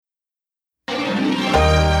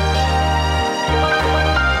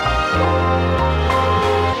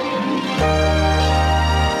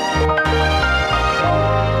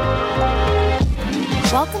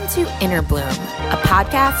to Inner Bloom, a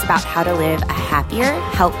podcast about how to live a happier,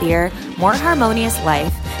 healthier, more harmonious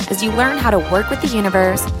life as you learn how to work with the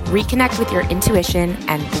universe, reconnect with your intuition,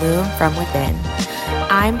 and bloom from within.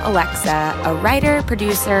 I'm Alexa, a writer,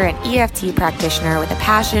 producer, and EFT practitioner with a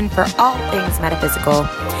passion for all things metaphysical.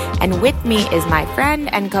 And with me is my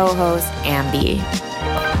friend and co-host, Ambi.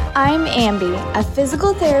 I'm Ambi, a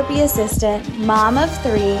physical therapy assistant, mom of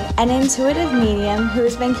 3, an intuitive medium who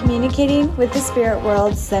has been communicating with the spirit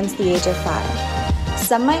world since the age of 5.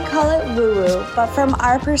 Some might call it woo-woo, but from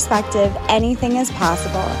our perspective, anything is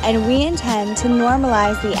possible, and we intend to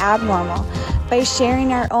normalize the abnormal by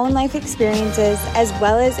sharing our own life experiences as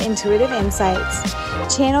well as intuitive insights,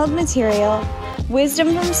 channeled material,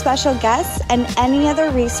 wisdom from special guests, and any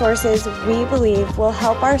other resources we believe will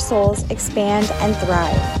help our souls expand and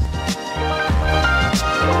thrive.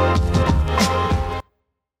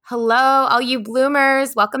 Hello, all you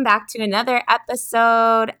bloomers. Welcome back to another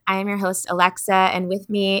episode. I am your host, Alexa, and with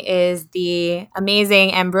me is the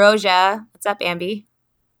amazing Ambrosia. What's up, Ambi?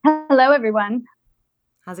 Hello, everyone.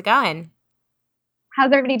 How's it going?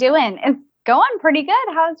 How's everybody doing? It's going pretty good.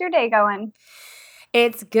 How's your day going?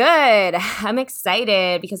 It's good. I'm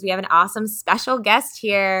excited because we have an awesome special guest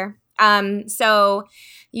here. So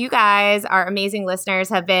you guys, our amazing listeners,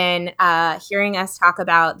 have been hearing us talk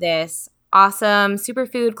about this awesome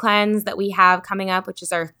superfood cleanse that we have coming up, which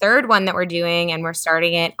is our third one that we're doing, and we're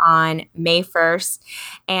starting it on May 1st.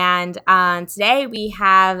 And today we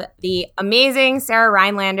have the amazing Sarah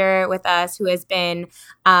Rhinelander with us, who has been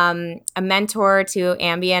a mentor to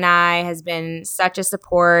Ambi and I, has been such a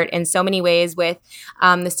support in so many ways with the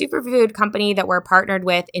superfood company that we're partnered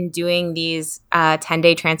with in doing these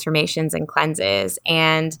 10-day transformations and cleanses.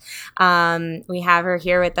 And we have her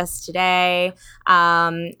here with us today.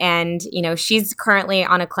 And, you know, she's currently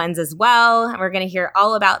on a cleanse as well. And we're going to hear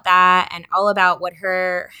all about that and all about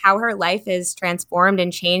how her life is transformed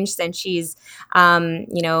and changed since she's,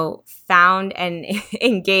 found and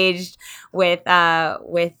engaged with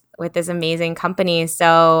this amazing company.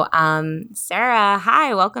 So, Sarah,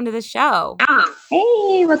 hi, welcome to the show.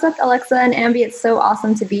 Hey, what's up, Alexa and Ambi? It's so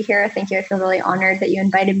awesome to be here. Thank you. I feel really honored that you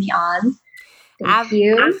invited me on. Thank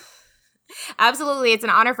you. Absolutely. It's an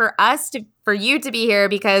honor for you to be here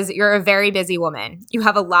because you're a very busy woman. You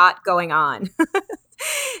have a lot going on.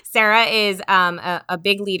 Sarah is a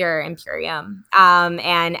big leader in Purium,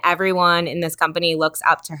 and everyone in this company looks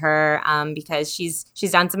up to her because she's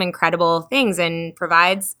done some incredible things and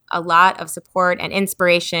provides a lot of support and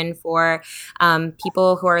inspiration for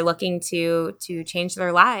people who are looking to change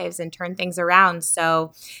their lives and turn things around.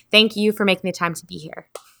 So thank you for making the time to be here.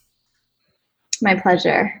 My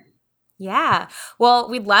pleasure. Yeah. Well,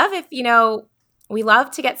 we love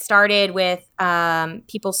to get started with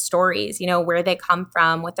people's stories, where they come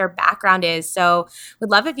from, what their background is. So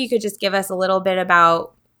we'd love if you could just give us a little bit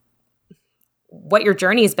about what your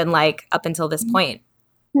journey has been like up until this point.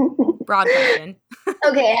 Broad question.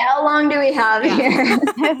 Okay, how long do we have here?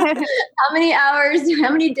 How many hours,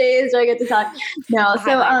 how many days do I get to talk? No,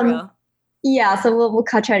 so we'll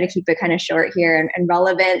try to keep it kind of short here and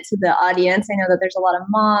relevant to the audience. I know that there's a lot of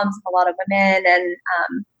moms, a lot of women, and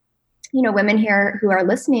women here who are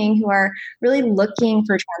listening, who are really looking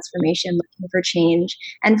for transformation, looking for change.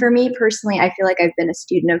 And for me personally, I feel like I've been a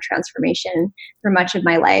student of transformation for much of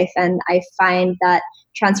my life. And I find that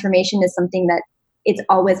transformation is something that it's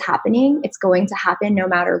always happening. It's going to happen no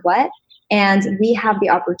matter what. And we have the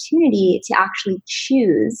opportunity to actually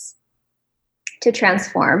choose to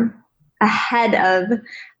transform ahead of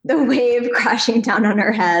the wave crashing down on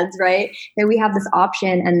our heads, right? That we have this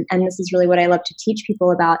option, and this is really what I love to teach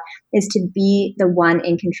people about, is to be the one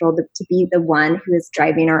in control, to be the one who is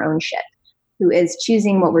driving our own ship, who is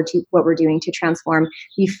choosing what we're doing to transform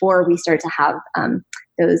before we start to have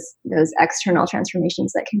those external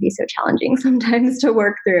transformations that can be so challenging sometimes to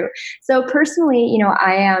work through. So personally,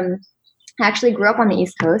 I actually grew up on the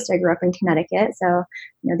East Coast. I grew up in Connecticut. So I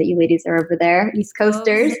know that you ladies are over there, East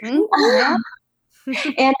Coasters. Mm-hmm.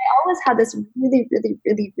 And I always had this really, really,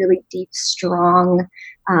 really, really deep, strong,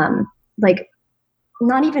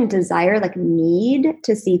 not even desire, need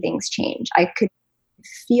to see things change. I could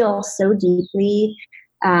feel so deeply,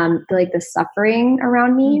 the suffering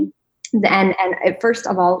around me. And first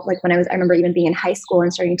of all, I remember even being in high school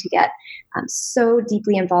and starting to get so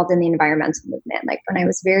deeply involved in the environmental movement. Like when I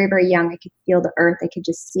was very, very young, I could feel the earth. I could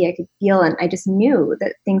just see, I could feel, and I just knew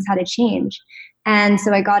that things had to change. And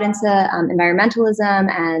so I got into environmentalism,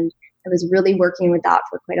 and I was really working with that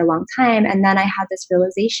for quite a long time. And then I had this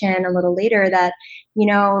realization a little later that,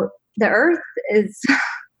 the earth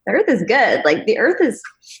the earth is good. Like the earth is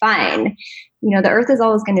fine. The earth is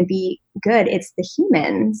always going to be good. It's the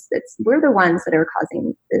humans. We're the ones that are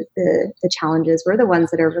causing the challenges. We're the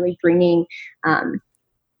ones that are really bringing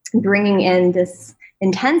in this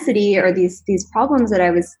intensity or these problems that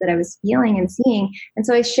I was feeling and seeing. And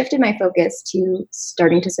so I shifted my focus to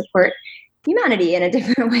starting to support humanity in a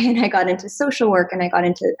different way. And I got into social work, and I got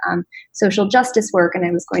into social justice work, and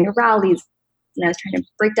I was going to rallies, and I was trying to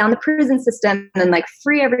break down the prison system and like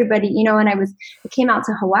free everybody, and I came out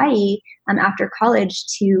to Hawaii after college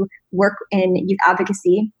to work in youth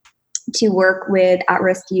advocacy, to work with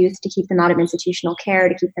at-risk youth, to keep them out of institutional care,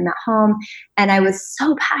 to keep them at home. And I was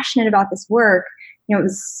so passionate about this work. It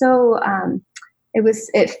was so,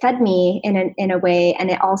 it fed me in a way, and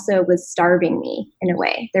it also was starving me in a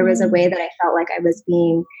way. There was a way that I felt like I was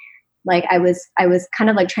being, like I was kind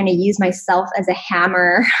of like trying to use myself as a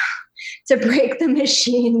hammer to break the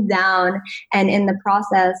machine down. And in the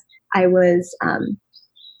process, I was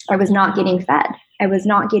not getting fed. I was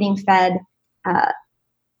not getting fed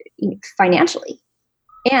financially.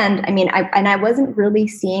 And I wasn't really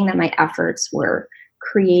seeing that my efforts were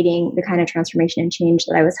creating the kind of transformation and change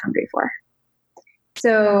that I was hungry for.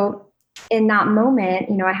 So in that moment,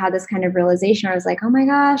 I had this kind of realization. I was like, oh my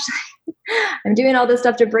gosh, I'm doing all this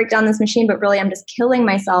stuff to break down this machine, but really I'm just killing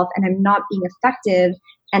myself, and I'm not being effective,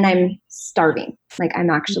 and I'm starving. Like I'm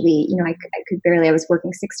actually, I was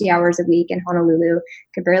working 60 hours a week in Honolulu,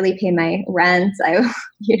 could barely pay my rent. I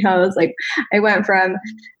was like, I went from,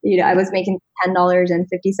 I was making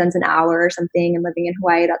 $10.50 an hour or something, and living in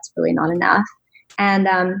Hawaii, that's really not enough. And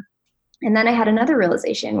then I had another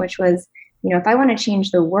realization, which was, if I want to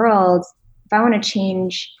change the world, if I want to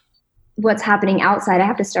change what's happening outside, I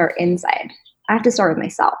have to start inside. I have to start with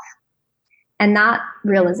myself. And that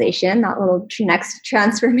realization, that little next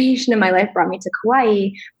transformation in my life brought me to Kauai,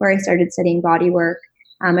 where I started studying body work.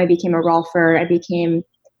 I became a rolfer. I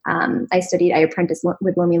apprenticed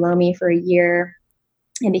with Lomi Lomi for a year.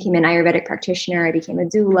 I became an Ayurvedic practitioner. I became a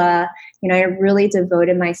doula. I really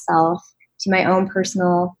devoted myself to my own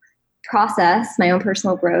personal process, my own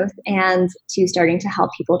personal growth, and to starting to help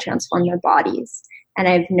people transform their bodies. And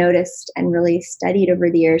I've noticed and really studied over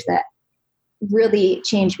the years that really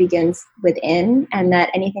change begins within, and that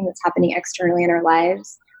anything that's happening externally in our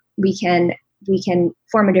lives, we can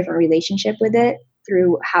form a different relationship with it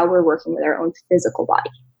through how we're working with our own physical body.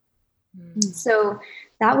 So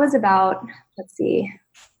that was about,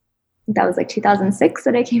 that was like 2006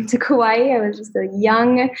 that I came to Kauai. I was just a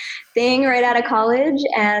young thing right out of college.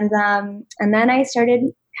 And then I started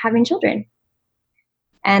having children.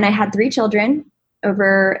 And I had 3 children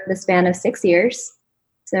over the span of 6 years.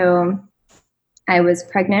 So I was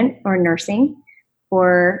pregnant or nursing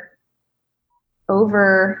for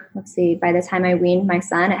over, by the time I weaned my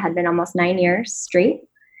son, it had been almost 9 years straight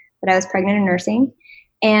that I was pregnant and nursing.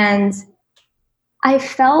 And I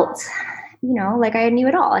felt, like I knew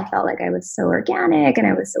it all. I felt like I was so organic, and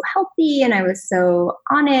I was so healthy, and I was so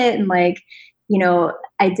on it. And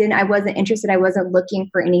I wasn't interested. I wasn't looking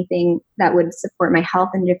for anything that would support my health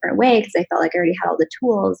in a different way, because I felt like I already had all the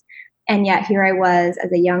tools. And yet here I was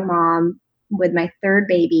as a young mom with my 3rd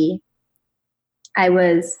baby. I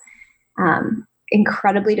was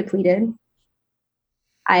incredibly depleted.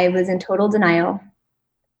 I was in total denial.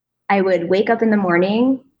 I would wake up in the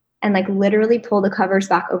morning and literally pull the covers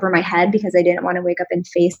back over my head, because I didn't want to wake up and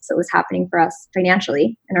face what was happening for us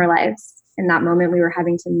financially in our lives. In that moment, we were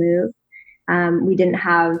having to move. We didn't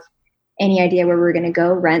have any idea where we were going to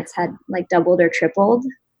go. Rents had doubled or tripled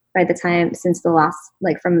by the time since the last,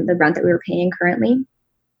 from the rent that we were paying currently.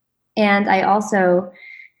 And I also,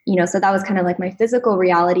 so that was kind of my physical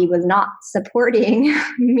reality was not supporting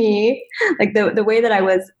me. The way that I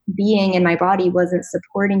was being in my body wasn't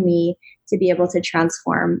supporting me to be able to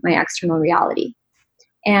transform my external reality.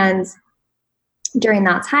 And during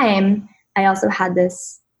that time, I also had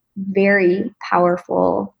this very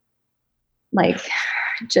powerful,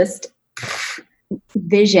 just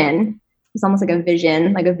vision. It's almost like a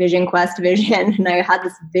vision quest vision. And I had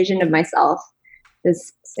this vision of myself,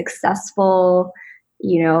 this successful,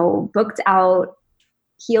 booked out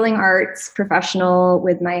healing arts professional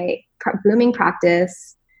with my booming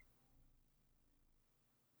practice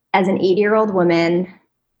as an 80-year-old woman,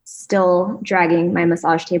 still dragging my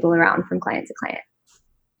massage table around from client to client.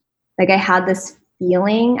 I had this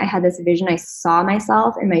feeling, I had this vision, I saw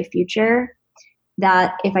myself in my future,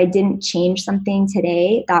 that if I didn't change something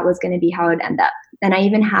today, that was going to be how it would end up. And I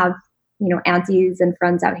even have, aunties and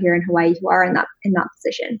friends out here in Hawaii who are in that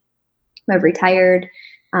position, who have retired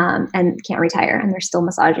and can't retire, and they're still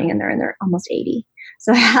massaging, and they're in their almost 80.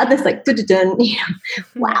 So I had this like,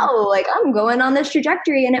 wow, like I'm going on this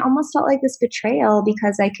trajectory. And it almost felt like this betrayal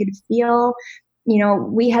because I could feel,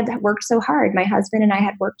 we had worked so hard. My husband and I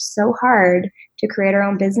had worked so hard to create our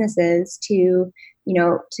own businesses to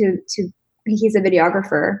he's a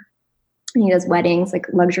videographer. And he does weddings, like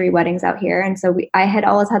luxury weddings out here. And so I had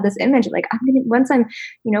always had this image, like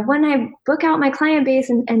when I book out my client base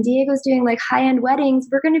and Diego's doing like high-end weddings,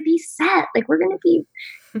 we're going to be set. Like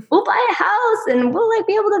we'll buy a house and we'll like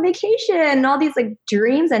be able to vacation and all these like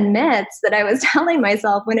dreams and myths that I was telling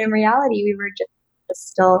myself, when in reality, we were just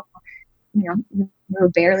still, we were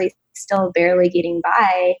barely getting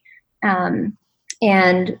by.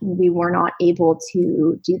 And we were not able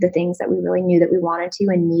to do the things that we really knew that we wanted to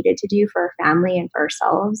and needed to do for our family and for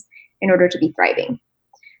ourselves in order to be thriving.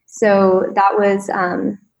 So that was,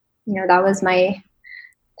 that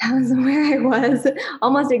was where I was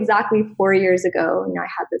almost exactly 4 years ago. I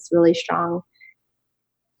had this really strong,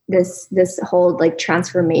 this whole like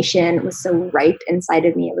transformation was so ripe inside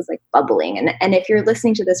of me. It was like bubbling. And if you're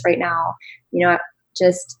listening to this right now,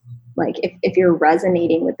 just like if you're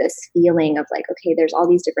resonating with this feeling of like, okay, there's all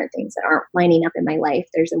these different things that aren't lining up in my life.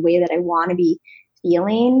 There's a way that I want to be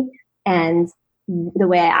feeling, and the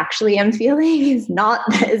way I actually am feeling is not,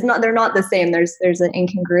 they're not the same. There's an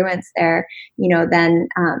incongruence there, then,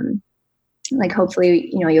 like, hopefully,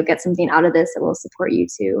 you'll get something out of this that will support you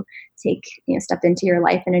to take, step into your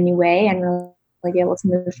life in a new way and really be able to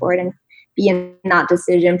move forward and be in that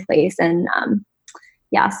decision place. And,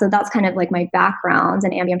 so that's kind of like my background.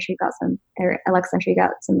 And Ambi, I'm sure you got Alexa, I'm sure you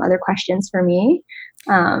got some other questions for me.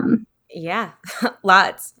 Yeah,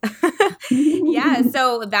 lots. Yeah.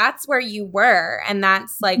 So that's where you were. And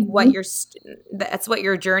that's like that's what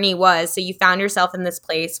your journey was. So you found yourself in this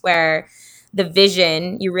place where the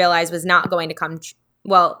vision you realized was not going to come.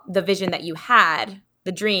 The vision that you had,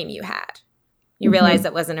 the dream you had, you realized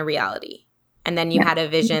that wasn't a reality. And then you had a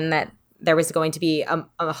vision that there was going to be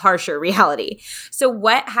a harsher reality. So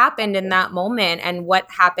what happened in that moment, and what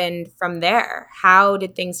happened from there? How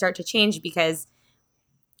did things start to change? Because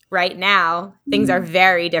right now, things are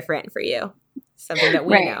very different for you. Something that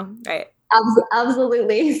we know, right?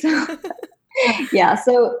 Absolutely. So,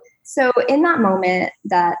 So in that moment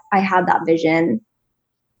that I had that vision,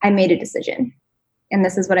 I made a decision. And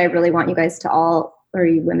this is what I really want you guys to all, or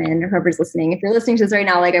you women, or whoever's listening, if you're listening to this right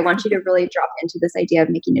now, like, I want you to really drop into this idea of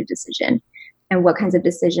making a decision, and what kinds of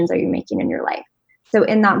decisions are you making in your life. So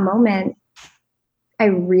in that moment, I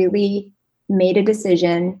really made a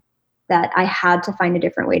decision that I had to find a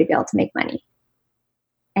different way to be able to make money.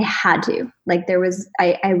 I had to. Like,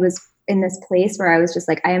 I was in this place where I was just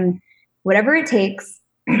like, I am, whatever it takes,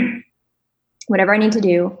 whatever I need to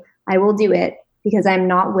do, I will do it, because I'm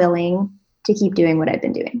not willing to keep doing what I've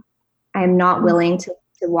been doing. I am not willing to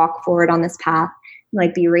walk forward on this path,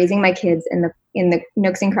 like be raising my kids in the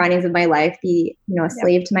nooks and crannies of my life, be, a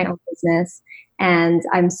slave to my own business. And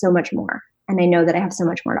I'm so much more. And I know that I have so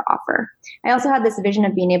much more to offer. I also had this vision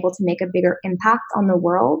of being able to make a bigger impact on the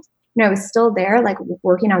world. I was still there, like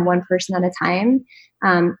working on one person at a time.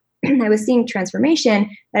 I was seeing transformation,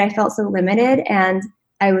 but I felt so limited. And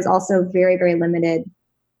I was also very, very limited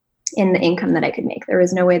in the income that I could make. There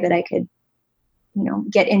was no way that I could,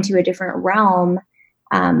 get into a different realm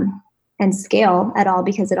and scale at all,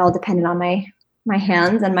 because it all depended on my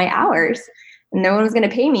hands and my hours. And no one was going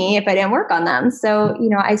to pay me if I didn't work on them. So,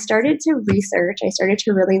 I started to research. I started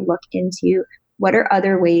to really look into what are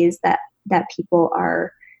other ways that people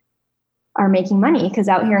are making money. Because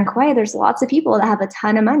out here in Kauai, there's lots of people that have a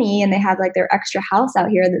ton of money, and they have like their extra house out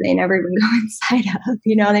here that they never even go inside of.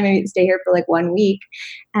 They maybe stay here for like 1 week.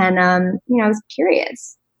 And, I was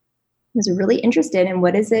curious. I was really interested in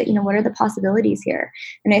what is it, what are the possibilities here?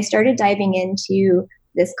 And I started diving into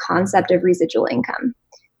this concept of residual income,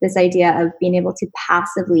 this idea of being able to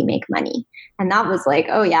passively make money. And that was like,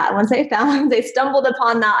 oh yeah, once I stumbled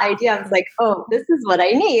upon that idea, I was like, oh, this is what I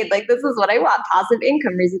need. Like, this is what I want. Passive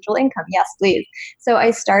income, residual income. Yes, please. So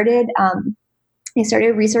I started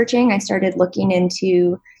researching. I started looking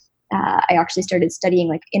into, I actually started studying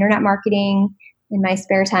like internet marketing in my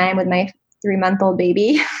spare time with my 3-month-old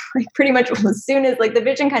baby, like pretty much as soon as like the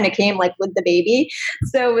vision kind of came like with the baby.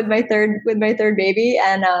 So with my third baby,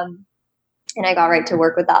 and I got right to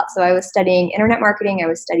work with that. So I was studying internet marketing. I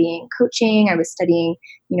was studying coaching. I was studying,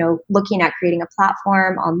 looking at creating a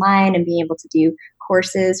platform online and being able to do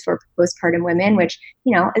courses for postpartum women, which,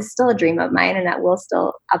 is still a dream of mine, and that will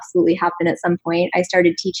still absolutely happen at some point. I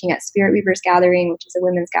started teaching at Spirit Weavers Gathering, which is a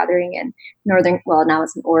women's gathering in now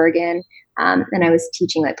it's in Oregon. And I was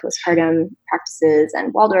teaching like postpartum practices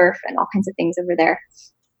and Waldorf and all kinds of things over there.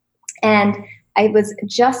 And I was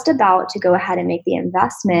just about to go ahead and make the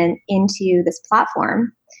investment into this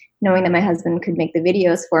platform, knowing that my husband could make the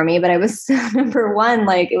videos for me. But I was number one,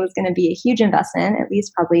 like it was going to be a huge investment, at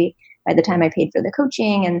least probably by the time I paid for the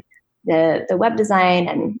coaching and the web design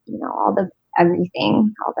and, all the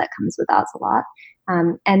everything, all that comes with that's a lot.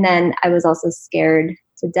 And then I was also scared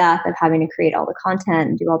to death of having to create all the content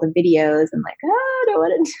and do all the videos and like, I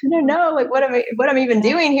don't know, like what am I even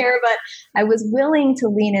doing here? But I was willing to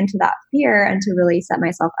lean into that fear and to really set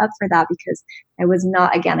myself up for that because I was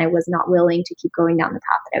not willing to keep going down the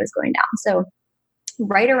path that I was going down. So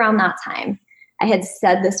right around that time, I had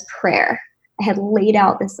said this prayer. I had laid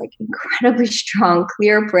out this like incredibly strong,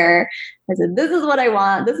 clear prayer. I said, this is what I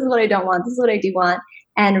want. This is what I don't want. This is what I do want.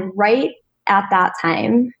 And right at that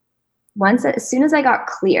time, as soon as I got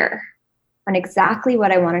clear on exactly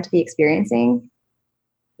what I wanted to be experiencing,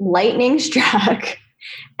 lightning struck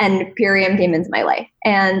and Purium came into my life.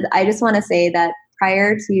 And I just want to say that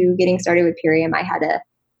prior to getting started with Purium, I had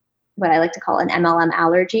what I like to call an MLM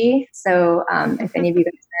allergy. So if any of you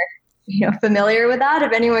guys are familiar with that,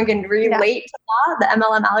 if anyone can relate to that, the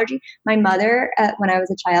MLM allergy. My mother, when I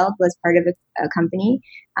was a child, was part of a company.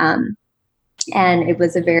 And it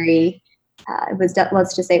was a very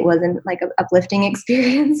let's just say it wasn't like an uplifting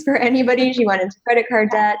experience for anybody. She went into credit card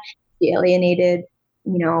debt. She alienated,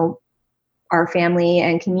 our family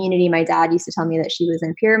and community. My dad used to tell me that she was in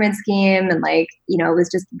a pyramid scheme and like, it was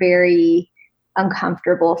just very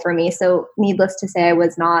uncomfortable for me. So needless to say, I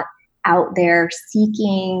was not out there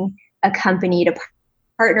seeking a company to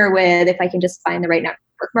partner with. If I can just find the right network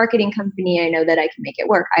marketing company, I know that I can make it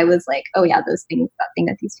work. I was like, oh yeah, those things, that thing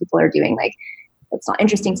that these people are doing, like, it's not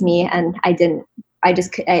interesting to me. And I didn't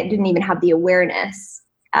even have the awareness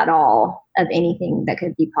at all of anything that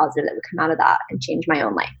could be positive that would come out of that and change my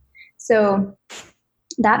own life. So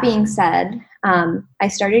that being said, I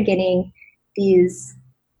started getting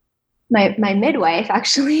my midwife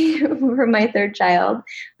actually for my third child.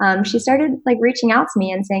 She started like reaching out to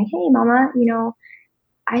me and saying, hey mama,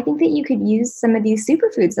 I think that you could use some of these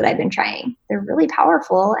superfoods that I've been trying. They're really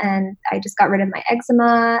powerful. And I just got rid of my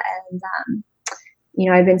eczema and,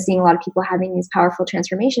 I've been seeing a lot of people having these powerful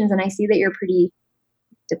transformations, and I see that you're pretty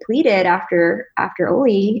depleted after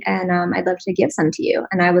Oli, and I'd love to give some to you.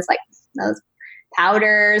 And I was like, those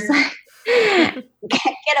powders, get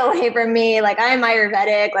away from me. Like I'm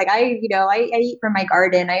Ayurvedic. Like I eat from my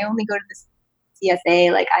garden. I only go to the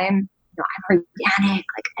CSA. Like I'm organic.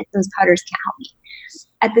 Like those powders can't help me.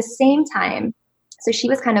 At the same time, so she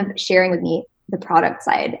was kind of sharing with me the product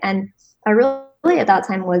side, and I really at that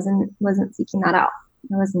time wasn't seeking that out.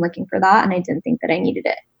 I wasn't looking for that, and I didn't think that I needed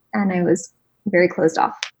it, and I was very closed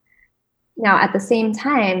off. Now, at the same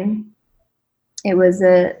time, it was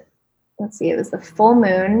the full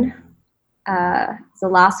moon. It's the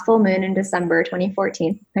last full moon in December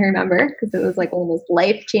 2014. I remember because it was like one of those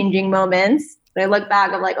life-changing moments. But I look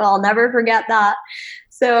back, I'm like, oh, I'll never forget that.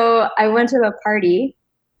 So I went to a party,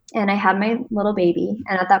 and I had my little baby.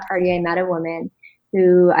 And at that party, I met a woman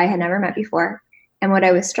who I had never met before. And what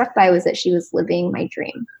I was struck by was that she was living my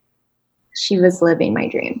dream. She was living my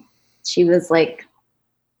dream. She was like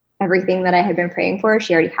everything that I had been praying for,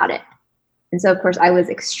 she already had it. And so, of course, I was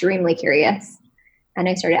extremely curious. And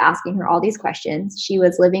I started asking her all these questions. She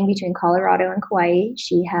was living between Colorado and Kauai.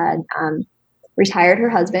 She had retired her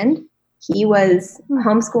husband. He was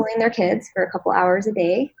homeschooling their kids for a couple hours a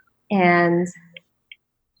day. And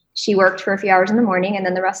she worked for a few hours in the morning. And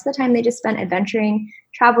then the rest of the time, they just spent adventuring,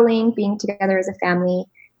 traveling, being together as a family,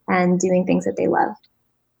 and doing things that they loved.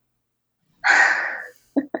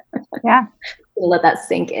 Yeah. Let that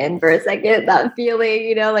sink in for a second, that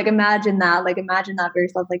feeling, like imagine that for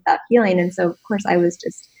yourself, like that feeling. And so, of course, I was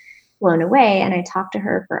just blown away. And I talked to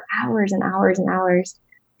her for hours and hours and hours.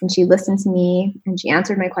 And she listened to me, and she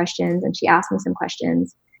answered my questions, and she asked me some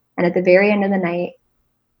questions. And at the very end of the night,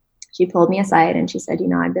 she pulled me aside and she said,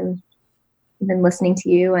 I've been listening to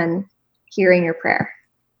you and hearing your prayer.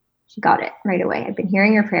 She got it right away. I've been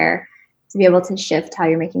hearing your prayer to be able to shift how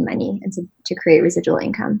you're making money and to create residual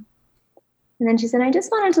income. And then she said, I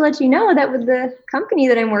just wanted to let you know that with the company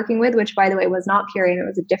that I'm working with, which by the way was not Purium, it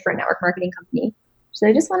was a different network marketing company. So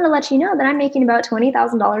I just wanted to let you know that I'm making about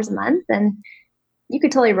 $20,000 a month, and you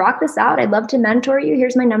could totally rock this out. I'd love to mentor you.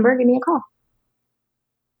 Here's my number. Give me a call.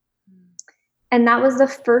 And that was the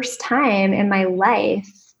first time in my life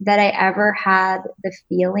that I ever had the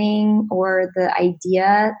feeling or the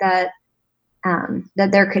idea that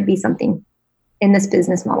that there could be something in this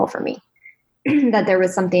business model for me, that there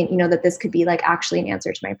was something, that this could be like actually an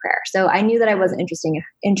answer to my prayer. So I knew that I wasn't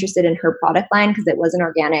interested in her product line because it wasn't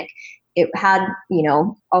organic. It had,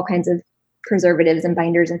 all kinds of preservatives and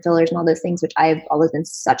binders and fillers and all those things, which I've always been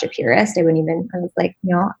such a purist. I was like,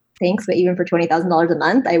 thanks, but even for $20,000 a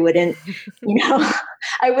month, I wouldn't,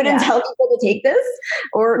 I wouldn't tell people to take this,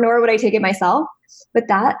 nor would I take it myself. But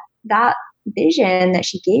that vision that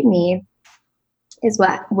she gave me is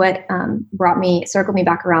what circled me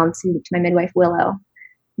back around to my midwife, Willow.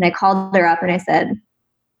 And I called her up and I said,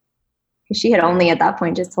 because she had only at that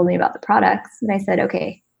point just told me about the products. And I said,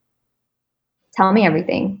 okay, tell me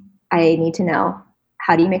everything. I need to know,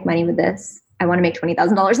 how do you make money with this? I want to make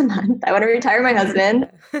 $20,000 a month. I want to retire my husband.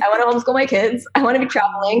 I want to homeschool my kids. I want to be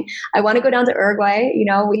traveling. I want to go down to Uruguay.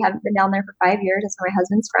 We haven't been down there for 5 years. That's where my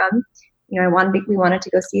husband's from. We wanted to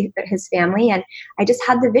go see his family. And I just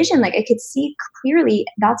had the vision, like I could see clearly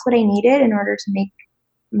that's what I needed in order to make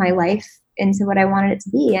my life into what I wanted it to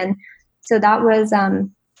be. And so that was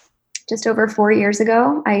just over 4 years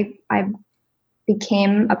ago. I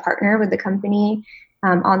became a partner with the company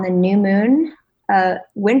on the new moon,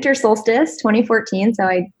 winter solstice 2014. So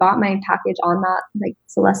I bought my package on that like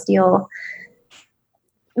celestial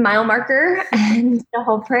mile marker and a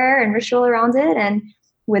whole prayer and ritual around it. And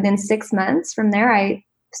within 6 months from there, I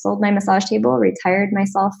sold my massage table, retired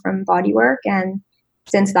myself from body work. And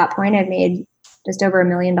since that point, I've made just over $1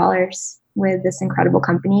 million with this incredible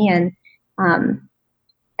company and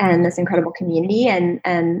this incredible community.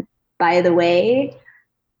 And by the way,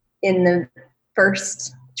 in the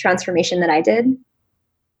first transformation that I did,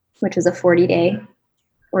 which was a 40-day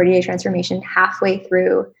transformation, halfway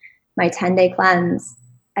through my 10-day cleanse,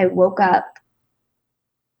 I woke up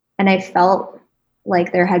and I felt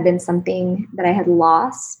like there had been something that I had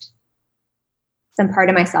lost, some part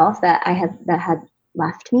of myself that had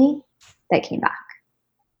left me that came back.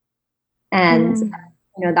 And,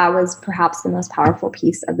 that was perhaps the most powerful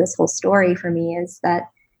piece of this whole story for me, is that,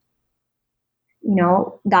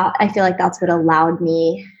 that I feel like that's what allowed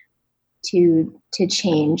me to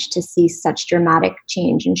change, to see such dramatic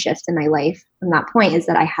change and shifts in my life from that point, is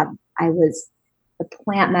that I was the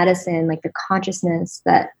plant medicine, like the consciousness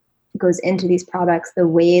that goes into these products, the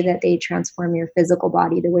way that they transform your physical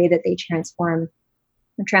body, the way that they transformed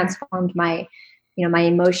my, my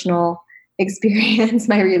emotional experience,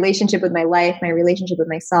 my relationship with my life, my relationship with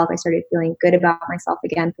myself. I started feeling good about myself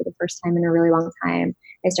again for the first time in a really long time.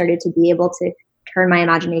 I started to be able to turn my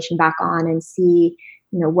imagination back on and see,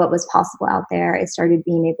 what was possible out there. I started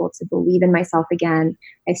being able to believe in myself again.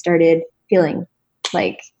 I started feeling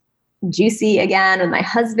like juicy again with my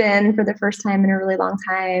husband for the first time in a really long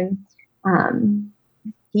time.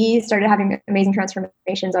 He started having amazing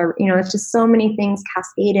transformations. It's just so many things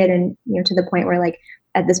cascaded, and to the point where, like,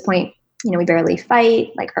 at this point, we barely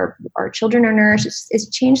fight. Like our children are nourished. It's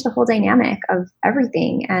changed the whole dynamic of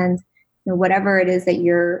everything. And whatever it is that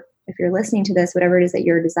if you're listening to this, whatever it is that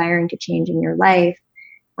you're desiring to change in your life,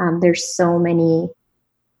 there's so many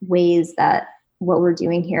ways that what we're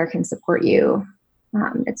doing here can support you.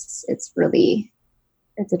 It's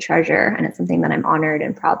a treasure, and it's something that I'm honored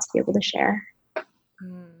and proud to be able to share.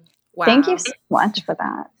 Wow. Thank you so much for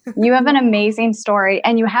that. You have an amazing story,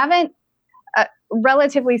 and you haven't,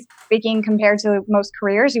 relatively speaking, compared to most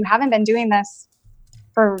careers, you haven't been doing this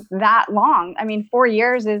for that long. I mean, 4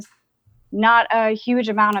 years is not a huge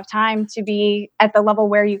amount of time to be at the level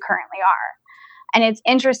where you currently are. And it's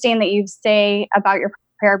interesting that you say about your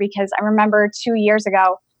prayer, because I remember 2 years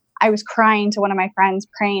ago, I was crying to one of my friends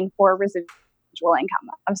praying for residual income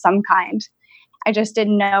of some kind. I just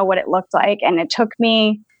didn't know what it looked like. And it took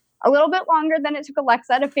me a little bit longer than it took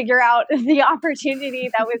Alexa to figure out the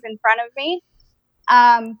opportunity that was in front of me.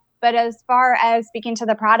 But as far as speaking to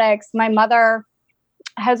the products, my mother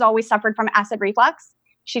has always suffered from acid reflux.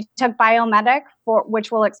 She took Biomedic,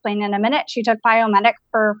 which we'll explain in a minute. She took Biomedic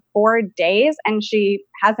for 4 days, and she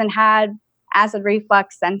hasn't had acid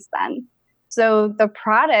reflux since then. So the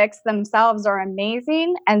products themselves are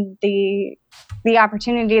amazing, and the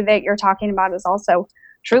opportunity that you're talking about is also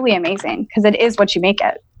truly amazing, because it is what you make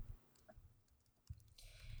it.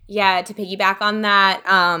 Yeah, to piggyback on that,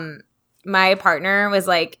 my partner was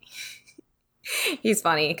like, he's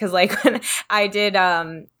funny, because like when I did,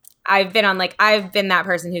 I've been that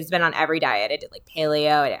person who's been on every diet. I did like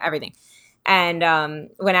paleo and everything. And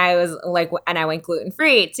when I was like, and I went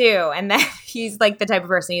gluten-free too. And then he's like the type of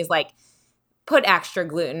person, he's like, put extra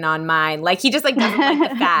gluten on mine. Like he just like doesn't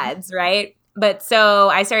like the fads, right? But so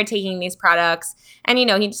I started taking these products, and he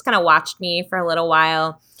just kind of watched me for a little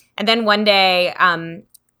while. And then one day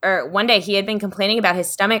he had been complaining about his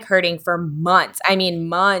stomach hurting for months. I mean,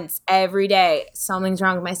 months, every day. Something's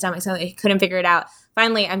wrong with my stomach. So he couldn't figure it out.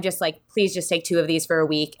 Finally, I'm just like, please just take 2 of these for a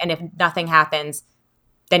week. And if nothing happens,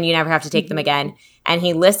 then you never have to take them again. And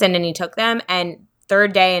he listened and he took them. And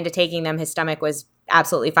third day into taking them, his stomach was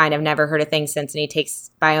absolutely fine. I've never heard a thing since, and he takes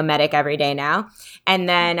Biomedic every day now. And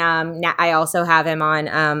then now I also have him on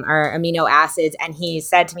our amino acids, and he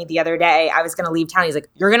said to me the other day, I was going to leave town. He's like,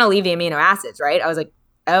 "You're going to leave the amino acids, right?" I was like,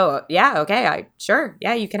 "Oh, yeah, okay, sure.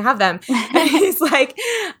 Yeah, you can have them." And he's like,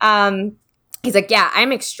 yeah,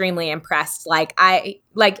 I'm extremely impressed.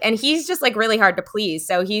 And he's just like really hard to please.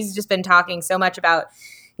 So he's just been talking so much about,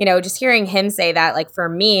 just hearing him say that, like, for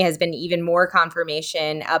me has been even more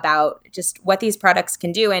confirmation about just what these products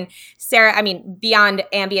can do. And Sarah, I mean, beyond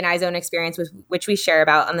Ambi and I's own experience, which we share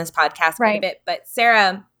about on this podcast quite a bit. But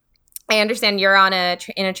Sarah, I understand you're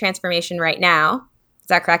in a transformation right now. Is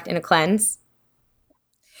that correct? In a cleanse?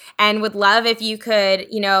 And would love if you could,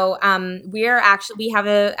 we have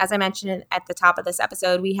as I mentioned at the top of this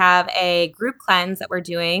episode, we have a group cleanse that we're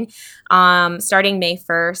doing starting May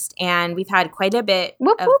 1st. And we've had quite a bit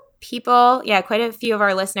of people, quite a few of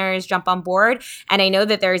our listeners jump on board. And I know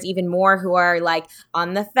that there's even more who are like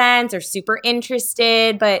on the fence or super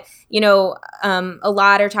interested, but a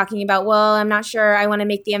lot are talking about, well, I'm not sure I want to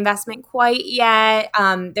make the investment quite yet.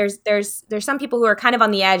 There's some people who are kind of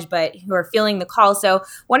on the edge, but who are feeling the call. So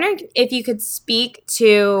wondering if you could speak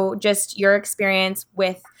to just your experience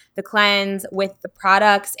with the cleanse, with the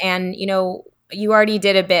products, and, you already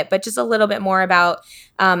did a bit, but just a little bit more about,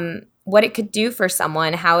 what it could do for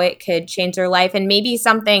someone, how it could change their life, and maybe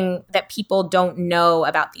something that people don't know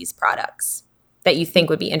about these products that you think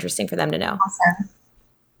would be interesting for them to know. Awesome.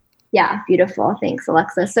 Yeah, beautiful. Thanks,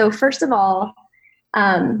 Alexa. So first of all,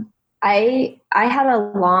 I had a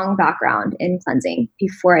long background in cleansing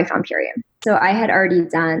before I found Purium. So I had already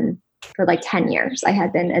done for like 10 years. I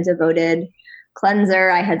had been a devoted cleanser.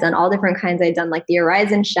 I had done all different kinds. I had done like the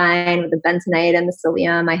Arise and Shine with the bentonite and the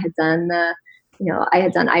psyllium. I had done I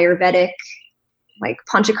had done Ayurvedic, like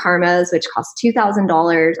panchakarmas, which cost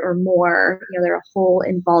 $2,000 or more. They're a whole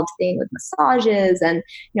involved thing with massages, and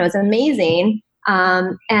it's amazing.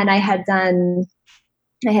 And I had done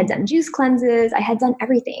juice cleanses. I had done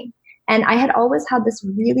everything, and I had always had this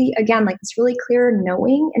really clear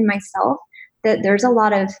knowing in myself that there's a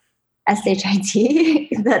lot of SHIT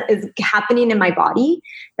that is happening in my body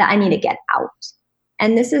that I need to get out.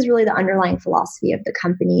 And this is really the underlying philosophy of the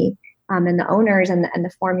company. And the owners and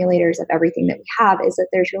the formulators of everything that we have, is that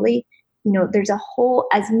there's really, there's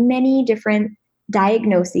as many different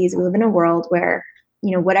diagnoses. We live in a world where,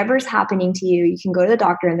 whatever's happening to you, you can go to the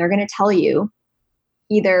doctor and they're going to tell you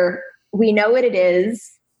either we know what it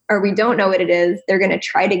is or we don't know what it is. They're going to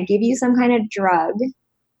try to give you some kind of drug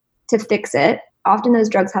to fix it. Often those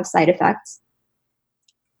drugs have side effects.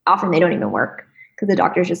 Often they don't even work. Because the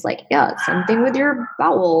doctor's just like, yeah, it's something with your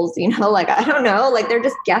bowels, I don't know, like they're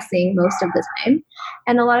just guessing most of the time.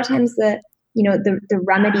 And a lot of times the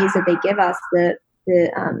remedies that they give us,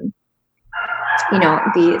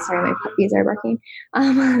 sorry, my puppies are barking.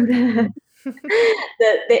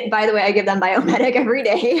 By the way, I give them Biomedic every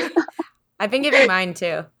day. I've been giving mine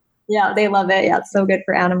too. Yeah, they love it. Yeah, it's so good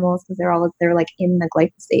for animals because they're like in the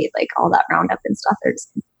glyphosate, like all that Roundup and stuff. They're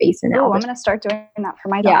just basing it. Oh, I'm going to start doing that for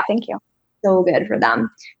my dog. Yeah. Thank you. So good for them.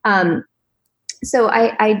 So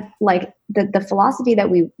I like the philosophy that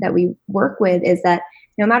we work with is that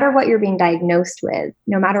no matter what you're being diagnosed with,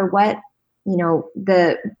 no matter what,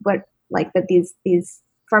 these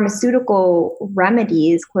pharmaceutical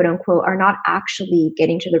remedies, quote unquote, are not actually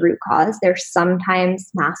getting to the root cause. They're sometimes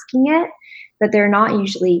masking it, but they're not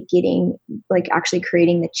usually actually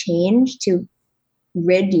creating the change to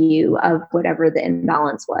rid you of whatever the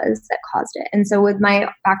imbalance was that caused it. And so with my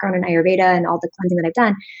background in Ayurveda and all the cleansing that I've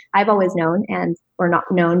done, I've always known, or not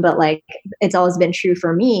known, but like it's always been true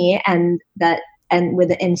for me, and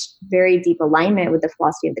in very deep alignment with the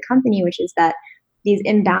philosophy of the company, which is that these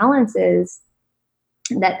imbalances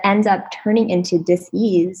that end up turning into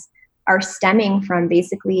dis-ease are stemming from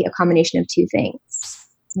basically a combination of two things.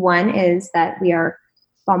 One is that we are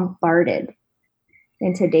bombarded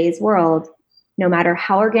in today's world. No matter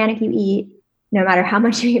how organic you eat, no matter how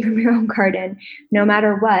much you eat from your own garden, no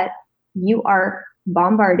matter what, you are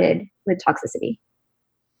bombarded with toxicity.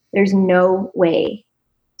 There's no way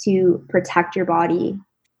to protect your body,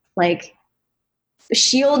 like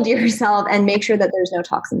shield yourself and make sure that there's no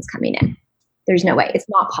toxins coming in. There's no way. It's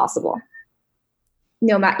not possible.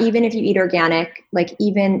 No matter, even if you eat organic,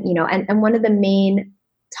 and one of the main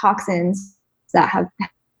toxins that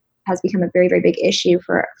has become a very, very big issue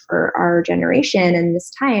for our generation and this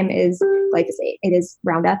time is glyphosate. It is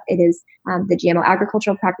Roundup. It is the GMO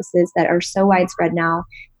agricultural practices that are so widespread now.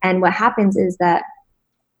 And what happens is that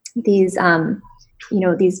these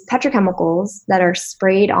petrochemicals that are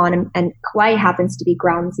sprayed on, and Kauai happens to be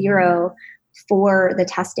ground zero for the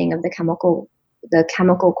testing of the chemical the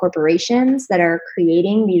chemical corporations that are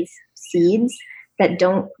creating these seeds that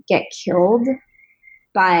don't get killed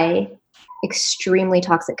by extremely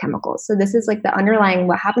toxic chemicals. So this is like the underlying,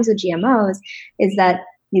 what happens with GMOs is that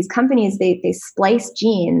these companies, they splice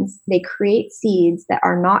genes, they create seeds that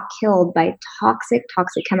are not killed by toxic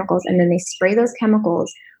chemicals, and then they spray those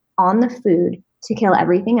chemicals on the food to kill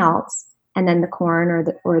everything else. And then the corn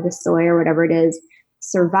or the soy or whatever it is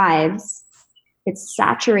survives. It's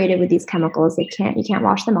saturated with these chemicals. You can't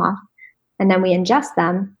wash them off. And then we ingest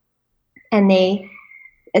them, and they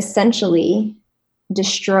essentially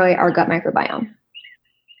destroy our gut microbiome.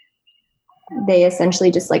 They essentially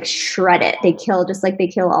just like shred it. They kill, just like they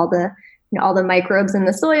kill all the, all the microbes in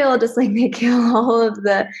the soil, just like they kill all of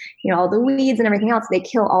the, all the weeds and everything else. They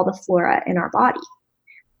kill all the flora in our body.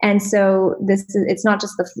 And so it's not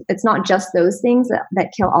just those things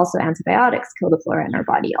that kill. Also, antibiotics kill the flora in our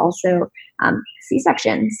body. Also,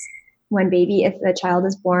 C-sections. If a child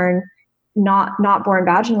is born not born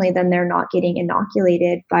vaginally, then they're not getting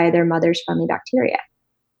inoculated by their mother's friendly bacteria.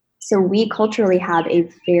 So we culturally have a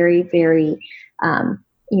very, very,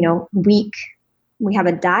 weak. We have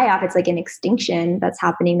a die-off. It's like an extinction that's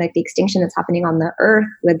happening, like the extinction that's happening on the earth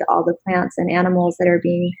with all the plants and animals that are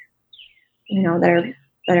being, that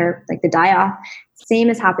are like the die-off. Same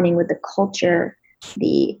is happening with the culture,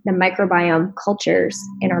 the microbiome cultures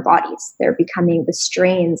in our bodies. They're becoming, the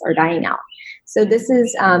strains are dying out. So this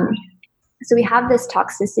is, so we have this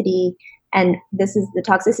toxicity, and this is the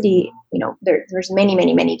toxicity, there's many,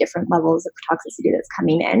 many, many different levels of toxicity that's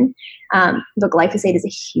coming in. But glyphosate is a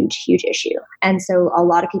huge, huge issue. And so a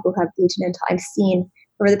lot of people who have gluten intolerance, I've seen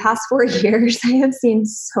over the past 4 years, I have seen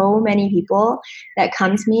so many people that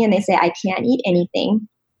come to me and they say, I can't eat anything.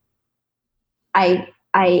 I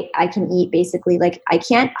can eat basically, like, I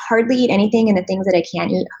can't hardly eat anything, and the things that I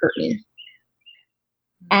can't eat hurt me.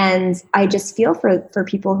 And I just feel for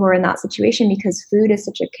people who are in that situation, because food is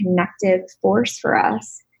such a connective force for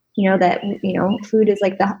us. Food is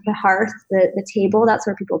like the hearth, the table. That's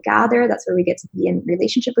where people gather. That's where we get to be in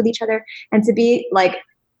relationship with each other, and to be like,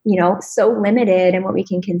 so limited in what we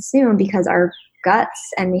can consume because our guts,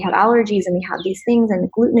 and we have allergies, and we have these things, and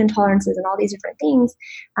gluten intolerances, and all these different things,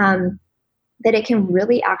 that it can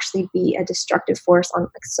really actually be a destructive force on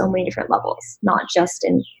like so many different levels, not just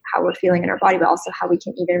in how we're feeling in our body, but also how we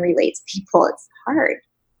can even relate to people. It's hard.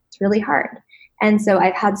 It's really hard. And so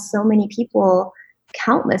I've had so many people,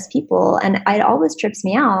 countless people, and it always trips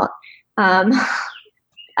me out. I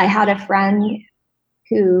had a friend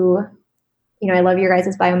who, I love your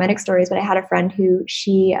guys' biomedic stories, but I had a friend who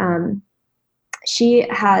she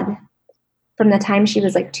had, from the time she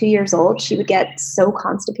was like 2 years old, she would get so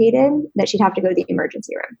constipated that she'd have to go to the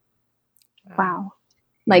emergency room. Wow.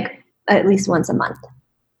 Like at least once a month.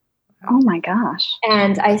 Oh my gosh.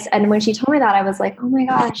 And when she told me that, I was like, oh my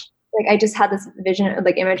gosh. Like I just had this vision,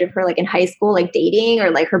 like image of her like in high school, like dating,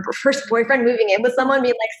 or like her first boyfriend moving in with someone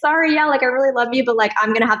being like, sorry, yeah, like I really love you, but like I'm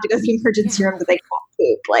going to have to go to the emergency room because I can't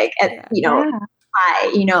poop. Like,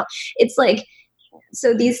 it's like,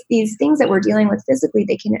 so these things that we're dealing with physically,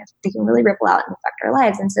 they can really ripple out and affect our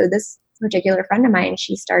lives. And so this particular friend of mine,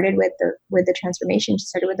 she started with the transformation. She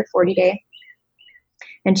started with the 40-day,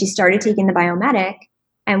 and she started taking the Biomedic,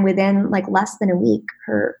 and within like less than a week,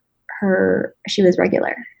 she was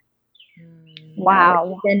regular.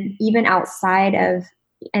 Wow. Then even outside of,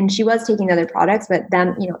 and she was taking other products, but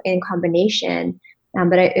them, in combination,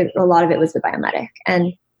 but a lot of it was the Biomedic.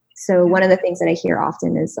 And so one of the things that I hear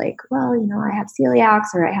often is like, well, I have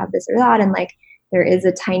celiacs, or I have this or that. And like, there is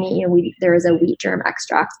a tiny, there is a wheat germ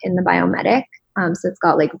extract in the Biomedic. So it's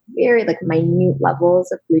got like very like minute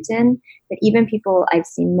levels of gluten, but even I've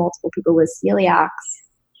seen multiple people with celiacs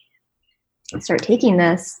start taking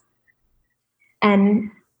this,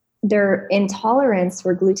 and their intolerance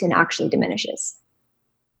for gluten actually diminishes.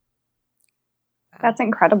 That's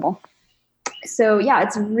incredible. So yeah,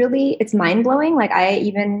 it's mind blowing. Like I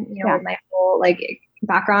even, with my whole like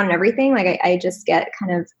background and everything, like I just get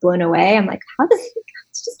kind of blown away. I'm like,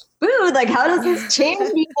 it's just food. Like, how does this change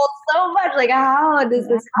people so much? Like, how does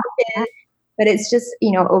this happen? But it's just,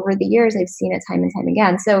 over the years, I've seen it time and time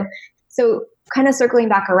again. So kind of circling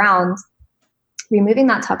back around, removing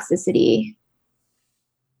that toxicity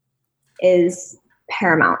is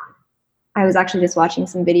paramount. I was actually just watching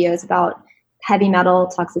some videos about heavy metal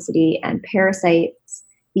toxicity and parasites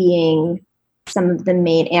being some of the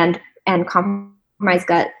main, and compromised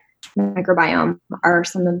gut microbiome are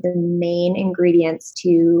some of the main ingredients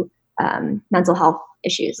to mental health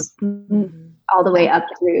issues, all the way up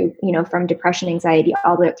through, from depression, anxiety,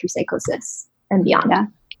 all the way up through psychosis and beyond. Yeah.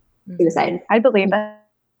 Suicide. I believe it.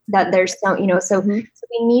 that there's so, so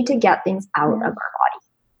we need to get things out of our body.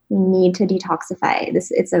 We need to detoxify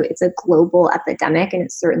this. It's a global epidemic, and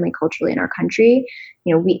it's certainly culturally in our country.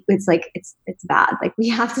 It's bad. Like, we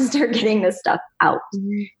have to start getting this stuff out.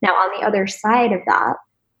 Now, on the other side of that,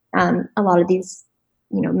 a lot of these,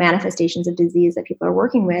 manifestations of disease that people are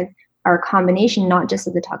working with are a combination, not just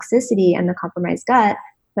of the toxicity and the compromised gut,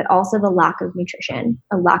 but also the lack of nutrition,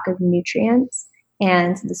 a lack of nutrients.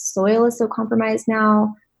 And the soil is so compromised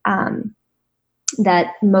now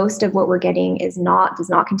that most of what we're getting does not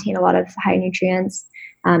contain a lot of high nutrients.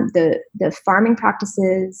 The farming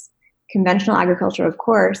practices, conventional agriculture, of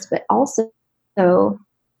course, but also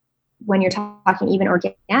when you're talking even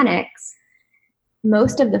organics,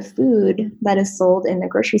 most of the food that is sold in the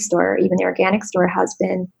grocery store, even the organic store, has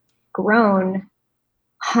been grown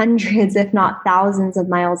hundreds, if not thousands of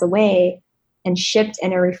miles away and shipped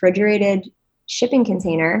in a refrigerated shipping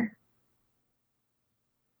container,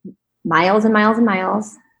 miles and miles and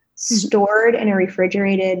miles, stored in a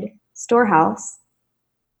refrigerated storehouse,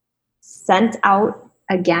 sent out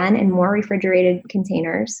again in more refrigerated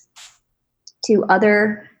containers to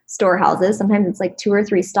other storehouses. Sometimes it's like 2 or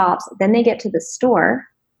 3 stops. Then they get to the store.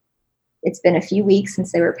 It's been a few weeks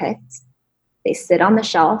since they were picked. They sit on the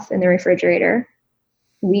shelf in the refrigerator.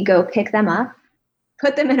 We go pick them up,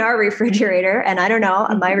 put them in our refrigerator. And I don't know,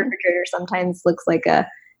 my refrigerator sometimes looks like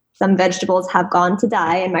some vegetables have gone to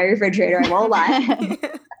die in my refrigerator. I won't lie.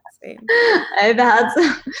 I've had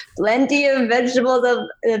plenty of vegetables that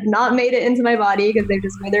have not made it into my body because they've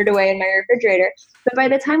just withered away in my refrigerator. But by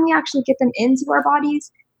the time we actually get them into our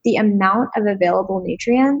bodies, the amount of available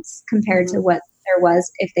nutrients compared to what there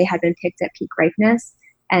was if they had been picked at peak ripeness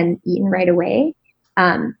and eaten right away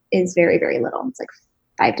is very, very little. It's like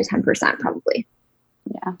 5 to 10% probably.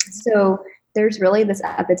 Yeah. So there's really this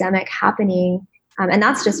epidemic happening. And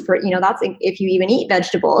that's just for, that's if you even eat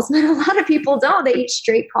vegetables, but a lot of people don't. They eat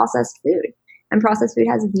straight processed food, and processed food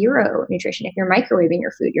has 0 nutrition. If you're microwaving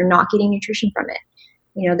your food, you're not getting nutrition from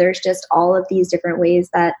it. There's just all of these different ways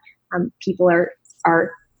that people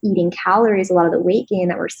are eating calories. A lot of the weight gain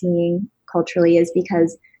that we're seeing culturally is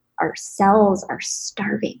because our cells are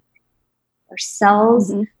starving. Our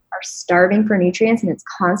cells are starving for nutrients, and it's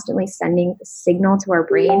constantly sending a signal to our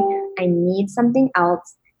brain, I need something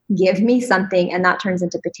else. Give me something. And that turns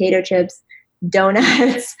into potato chips,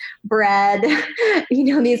 donuts, bread,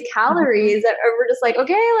 these calories that we're just like,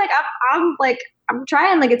 okay, I'm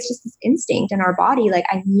trying, it's just this instinct in our body. Like,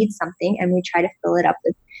 I need something. And we try to fill it up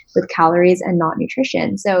with calories and not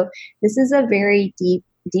nutrition. So this is a very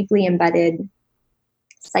deeply embedded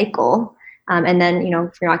cycle. And then,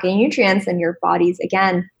 if you're not getting nutrients, then your body's,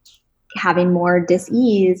 again, having more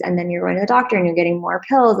dis-ease, and then you're going to the doctor and you're getting more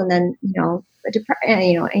pills, and then,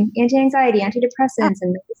 anti-anxiety, antidepressants,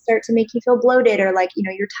 and they start to make you feel bloated, or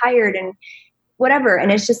you're tired and whatever.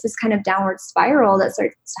 And it's just this kind of downward spiral that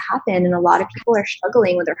starts to happen. And a lot of people are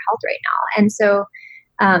struggling with their health right now. And so,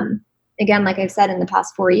 again, like I've said, in the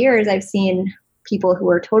past 4 years, I've seen people who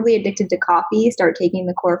are totally addicted to coffee start taking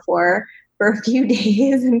the Core 4 for a few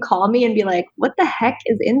days and call me and be like, what the heck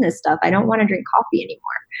is in this stuff? I don't want to drink coffee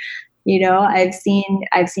anymore. I've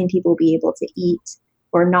seen people be able to eat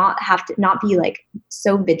or not be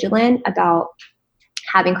so vigilant about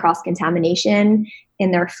having cross-contamination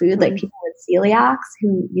in their food. Like people with celiacs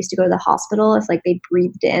who used to go to the hospital if they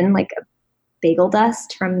breathed in a bagel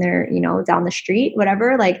dust from their, down the street,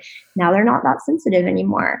 whatever, now they're not that sensitive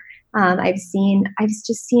anymore. I've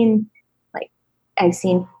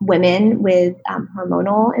seen women with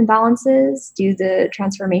hormonal imbalances do the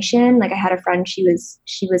transformation. I had a friend, she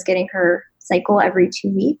was getting her cycle every 2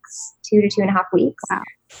 weeks, 2 to 2.5 weeks. Wow.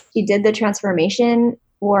 She did the transformation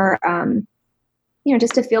for,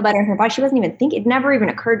 just to feel better in her body. She wasn't even thinking, it never even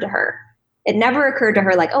occurred to her. It never occurred to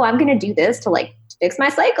her oh, I'm going to do this to fix my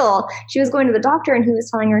cycle. She was going to the doctor and he was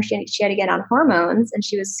telling her she had to get on hormones, and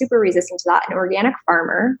she was super resistant to that. An organic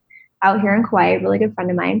farmer out here in Kauai, a really good friend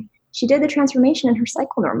of mine, she did the transformation and her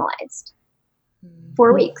cycle normalized.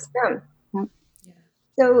 4 weeks. Boom. Yeah.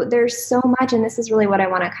 So there's so much, and this is really what I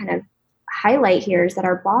want to kind of highlight here, is that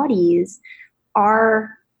our bodies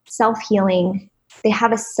are self-healing. They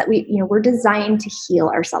have we're designed to heal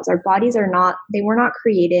ourselves. Our bodies were not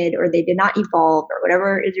created, or they did not evolve, or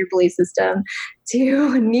whatever is your belief system,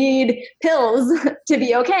 to need pills to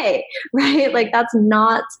be okay, right? That's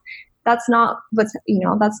not what's,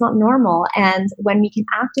 that's not normal. And when we can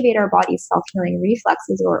activate our body's self-healing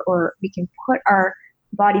reflexes, or we can put our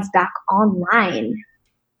bodies back online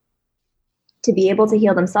to be able to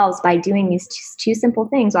heal themselves by doing these two simple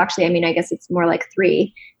things. Well, actually, I guess it's more like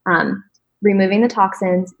 3, removing the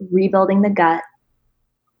toxins, rebuilding the gut,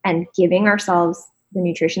 and giving ourselves the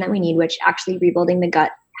nutrition that we need, which actually rebuilding the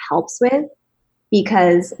gut helps with,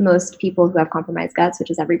 because most people who have compromised guts,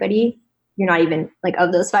 which is everybody, you're not even like,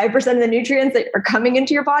 of those 5% of the nutrients that are coming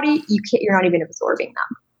into your body, you're not even absorbing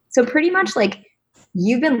them. So pretty much like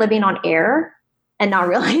you've been living on air and not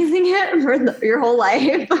realizing it for your whole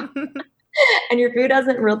life. And your food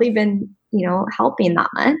hasn't really been, helping that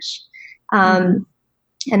much. And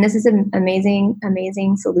this is an amazing,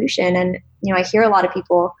 amazing solution. And, I hear a lot of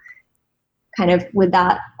people kind of with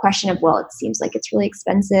that question of, well, it seems like it's really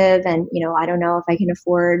expensive and, I don't know if I can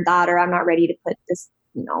afford that, or I'm not ready to put this,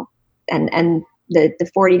 and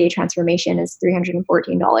the 40-day transformation is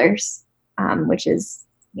 $314, which is,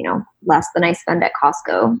 less than I spend at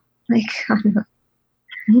Costco, like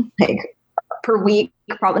per week,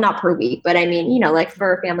 probably not per week, but I mean, like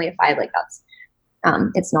for a family of 5, like that's,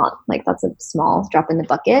 it's not like that's a small drop in the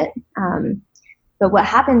bucket. But what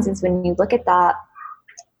happens is when you look at that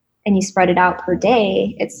and you spread it out per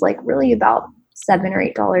day, it's like really about $7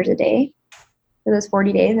 or $8 a day for those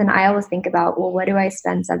 40 days. And I always think about, well, what do I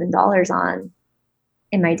spend $7 on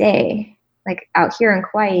in my day? Like out here in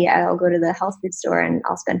Kauai, I'll go to the health food store and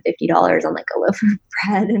I'll spend $50 on like a loaf of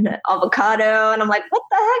bread and an avocado. And I'm like, what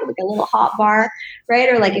the heck? Like a little hot bar, right?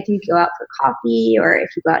 Or like if you go out for coffee or if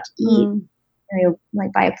you go out to eat, you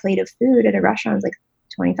like buy a plate of food at a restaurant, it's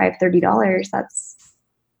like $25, $30. That's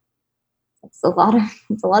a lot of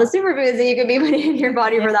superfoods that you could be putting in your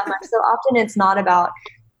body for that much. So often it's not about,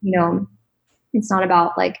 it's not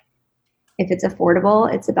about like, if it's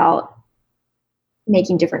affordable, it's about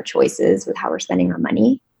making different choices with how we're spending our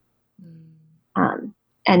money,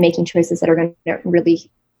 and making choices that are going to really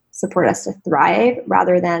support us to thrive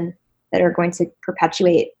rather than that are going to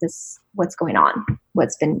perpetuate this, what's going on,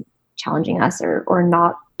 what's been challenging us or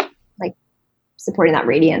not like supporting that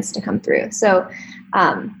radiance to come through. So,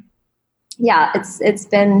 it's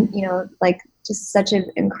been, like just such an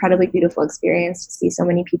incredibly beautiful experience to see so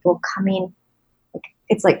many people coming. Like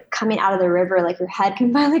it's like coming out of the river, like your head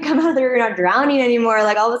can finally come out of the river, you're not drowning anymore.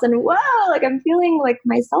 Like all of a sudden, whoa, like I'm feeling like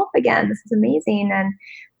myself again. This is amazing. And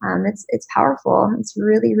it's powerful. It's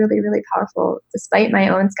really, really, really powerful, despite my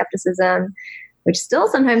own skepticism, which still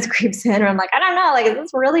sometimes creeps in where I'm like, I don't know, like, is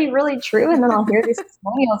this really, really true? And then I'll hear these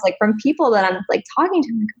testimonials like from people that I'm like talking to.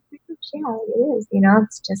 I'm like, oh my gosh, yeah, it is,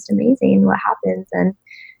 it's just amazing what happens. And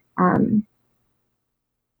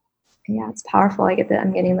it's powerful.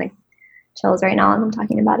 I'm getting like chills right now as I'm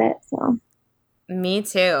talking about it. So me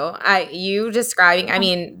too. You describing, I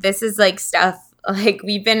mean, this is like stuff, like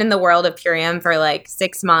we've been in the world of Purium for like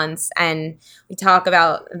 6 months and we talk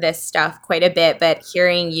about this stuff quite a bit, but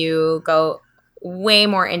hearing you go way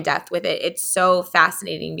more in depth with it, it's so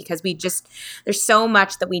fascinating because there's so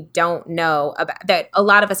much that we don't know about, that a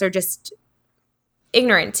lot of us are just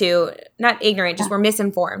we're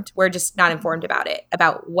misinformed. We're just not informed about it,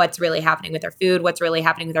 about what's really happening with our food, what's really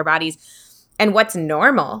happening with our bodies, and what's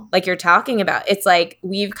normal. Like you're talking about, it's like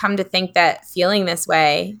we've come to think that feeling this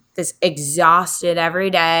way, this exhausted every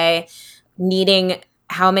day, needing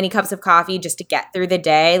how many cups of coffee just to get through the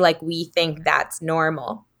day, like we think that's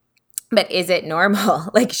normal. But is it normal?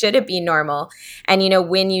 Like, should it be normal? And,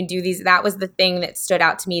 when you do these, that was the thing that stood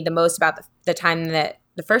out to me the most about the time that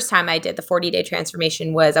the first time I did the 40-day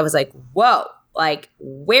transformation was, I was like, whoa, like,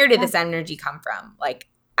 where did this energy come from? Like,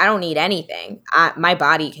 I don't need anything. My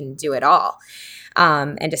body can do it all.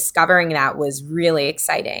 And discovering that was really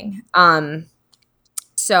exciting.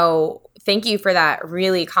 So thank you for that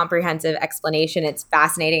really comprehensive explanation. It's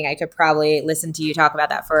fascinating. I could probably listen to you talk about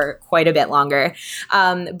that for quite a bit longer.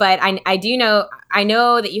 But I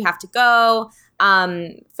know that you have to go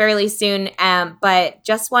fairly soon. But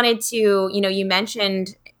just wanted to, you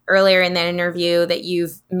mentioned earlier in the interview that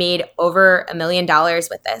you've made over $1 million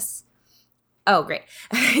with this. Oh, great.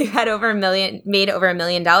 You had made over $1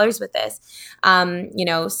 million with this,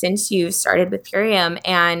 since you started with Purium,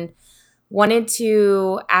 and wanted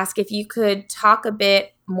to ask if you could talk a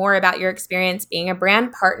bit more about your experience being a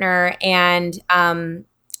brand partner and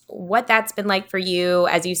what that's been like for you.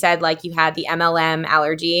 As you said, like you had the MLM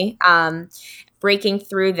allergy, breaking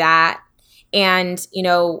through that, and,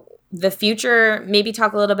 the future, maybe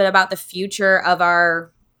talk a little bit about the future of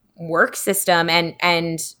our work system and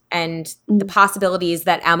the possibilities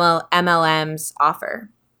that MLMs offer.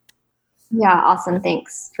 Yeah. Awesome.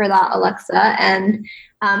 Thanks for that, Alexa. And,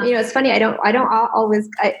 it's funny. I don't always,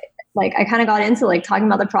 I kind of got into like talking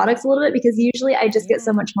about the products a little bit because usually I just get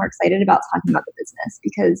so much more excited about talking about the business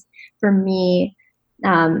because for me,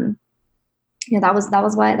 that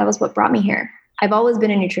was what brought me here. I've always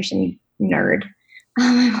been a nutrition nerd.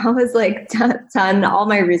 I've always like done all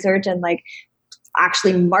my research and like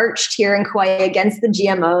actually marched here in Kauai against the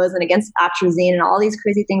GMOs and against atrazine and all these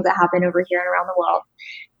crazy things that happen over here and around the world.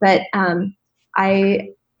 But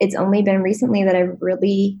it's only been recently that I've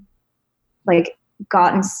really like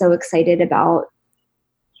gotten so excited about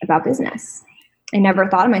business. I never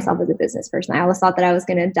thought of myself as a business person. I always thought that I was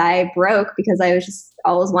going to die broke because I was just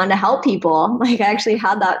always wanted to help people. Like I actually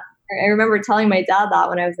had that. I remember telling my dad that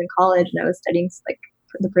when I was in college and I was studying like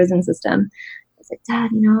the prison system. I was like,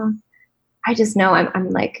 Dad, I just know I'm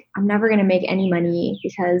never going to make any money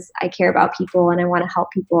because I care about people and I want to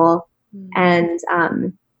help people. And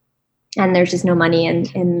there's just no money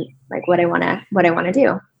in like what I want to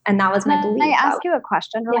do. And that was my belief. Can I ask you a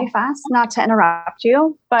question really fast? Not to interrupt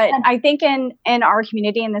you, but I think in our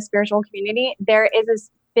community, in the spiritual community, there is this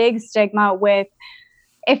big stigma with,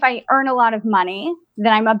 if I earn a lot of money,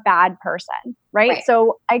 then I'm a bad person, right?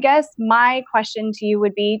 So I guess my question to you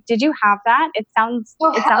would be, did you have that? It sounds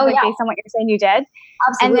like based on what you're saying you did.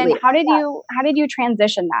 Absolutely. And then how did you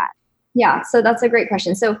transition that? Yeah. So that's a great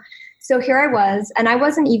question. So here I was, and I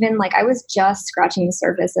wasn't even like, I was just scratching the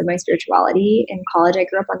surface of my spirituality in college. I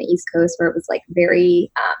grew up on the East Coast where it was like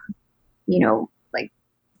very, like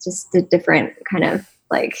just a different kind of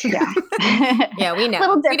like, yeah, we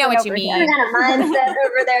know. We know what you mean. Kind of mindset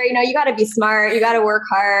over there. You got to be smart. You got to work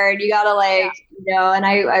hard. You got to and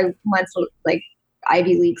I went to like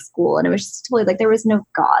Ivy League school, and it was just totally like there was no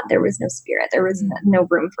God, there was no spirit, there was no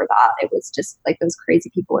room for that. It was just like those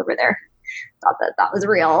crazy people over there thought that was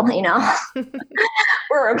real.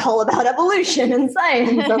 We're all about evolution and science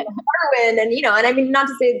and Darwin, and I mean, not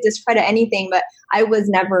to say discredit anything, but I was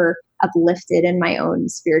never uplifted in my own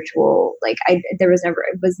spiritual, like I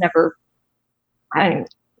don't even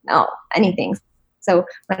know anything. So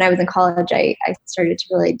when I was in college, I started to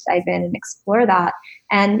really dive in and explore that.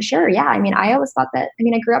 And sure, yeah, I mean, I always thought that,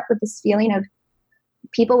 I grew up with this feeling of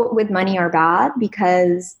people with money are bad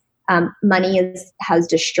because money has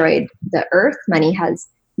destroyed the earth. Money has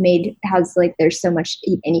there's so much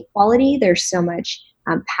inequality. There's so much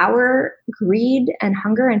power, greed, and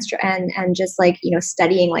hunger, and just like,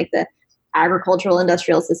 studying like the agricultural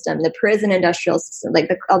industrial system, the prison industrial system, like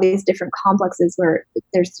all these different complexes where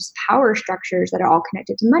there's just power structures that are all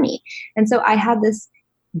connected to money. And so I had this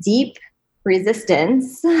deep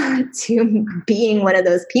resistance to being one of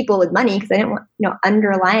those people with money, because I didn't want,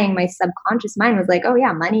 underlying my subconscious mind was like, oh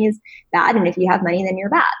yeah, money is bad, and if you have money, then you're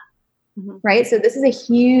bad. Mm-hmm. Right. So this is a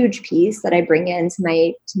huge piece that I bring into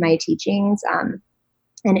my teachings,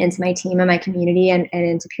 and into my team and my community and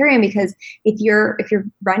into Purium, because if you're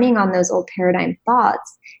running on those old paradigm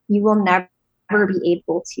thoughts, you will never be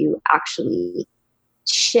able to actually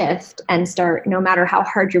shift and start, no matter how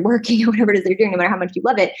hard you're working or whatever it is that you're doing, no matter how much you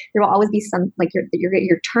love it, there will always be some, like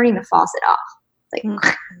you're turning the faucet off. Like,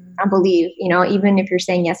 I don't believe, even if you're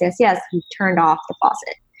saying yes, yes, yes, you turned off the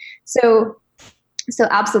faucet. So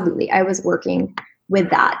absolutely, I was working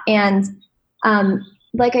with that. And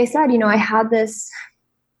like I said, I had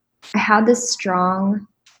this strong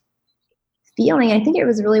feeling. I think it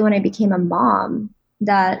was really when I became a mom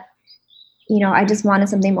that, I just wanted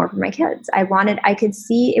something more for my kids. I could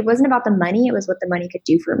see it wasn't about the money. It was what the money could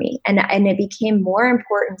do for me. And it became more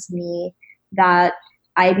important to me that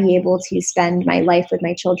I be able to spend my life with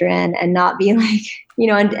my children and not be like,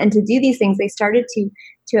 and to do these things. They started to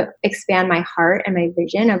expand my heart and my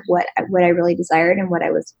vision of what I really desired and what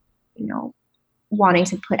I was, wanting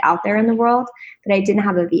to put out there in the world, but I didn't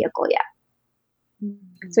have a vehicle yet.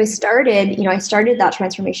 Mm-hmm. So I started that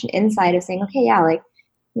transformation inside of saying, okay, yeah, like,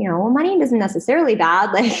 well, money isn't necessarily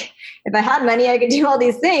bad. Like if I had money, I could do all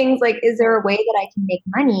these things. Like, is there a way that I can make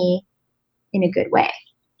money in a good way?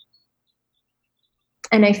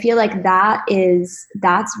 And I feel like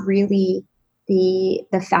that's really the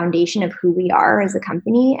foundation of who we are as a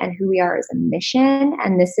company and who we are as a mission.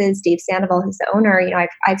 And this is Dave Sandoval, who's the owner.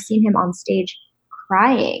 I've seen him on stage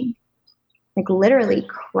crying, like literally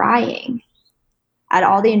crying at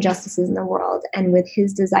all the injustices in the world, and with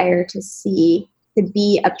his desire to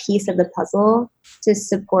be a piece of the puzzle to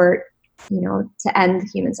support, to end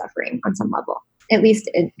human suffering on some level, at least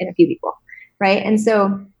in a few people. Right. And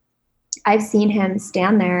so I've seen him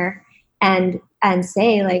stand there and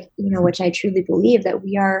say, like, which I truly believe, that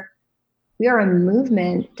we are a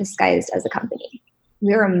movement disguised as a company.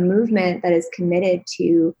 We are a movement that is committed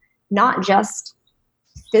to not just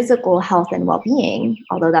physical health and well-being,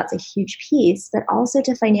 although that's a huge piece, but also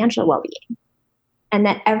to financial well-being. And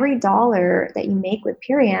that every dollar that you make with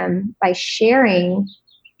Purium, by sharing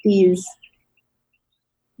these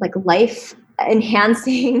like life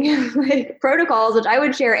enhancing like protocols, which I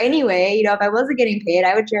would share anyway, if I wasn't getting paid,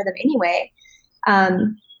 I would share them anyway.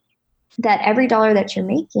 That every dollar that you're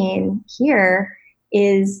making here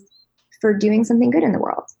is for doing something good in the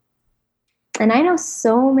world. And I know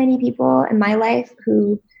so many people in my life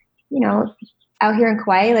who, out here in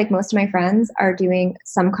Kauai, like most of my friends, are doing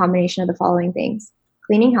some combination of the following things: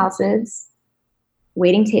 cleaning houses,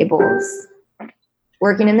 waiting tables,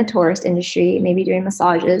 working in the tourist industry, maybe doing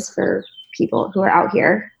massages for people who are out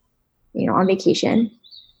here, on vacation.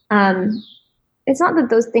 It's not that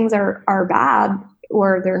those things are bad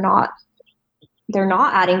or they're not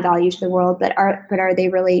adding value to the world, but are they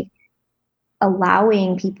really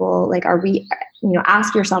allowing people, like, are we,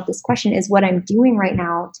 ask yourself this question: is what I'm doing right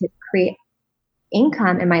now to create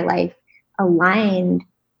income in my life aligned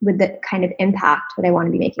with the kind of impact that I want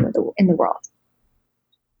to be making in the world?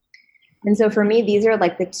 And so for me, these are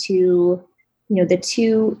like the two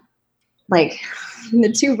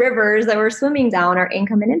rivers that we're swimming down are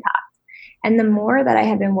income and impact. And the more that I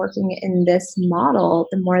have been working in this model,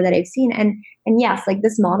 the more that I've seen, and yes, like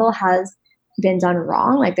this model has been done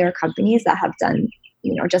wrong. Like there are companies that have done,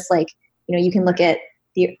 just like, you can look at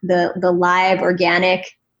the live organic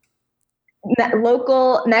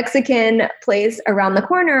local Mexican place around the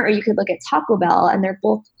corner, or you could look at Taco Bell, and they're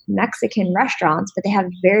both Mexican restaurants, but they have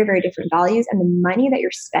very, very different values. And the money that you're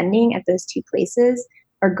spending at those two places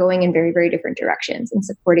are going in very, very different directions and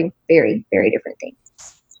supporting very, very different things.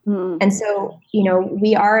 And so,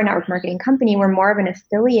 we are a network marketing company. We're more of an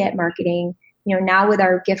affiliate marketing, now with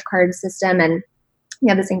our gift card system, and we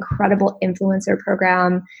have this incredible influencer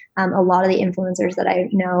program. A lot of the influencers that I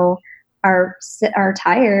know are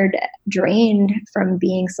tired, drained from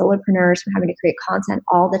being solopreneurs, from having to create content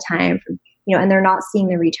all the time, and they're not seeing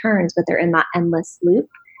the returns, but they're in that endless loop.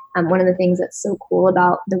 One of the things that's so cool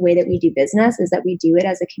about the way that we do business is that we do it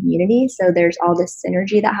as a community. So there's all this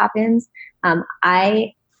synergy that happens.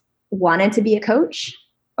 I wanted to be a coach,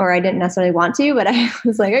 or I didn't necessarily want to, but I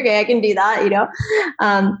was like, okay, I can do that,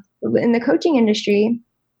 in the coaching industry,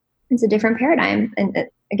 it's a different paradigm. And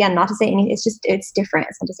again, not to say anything, it's different.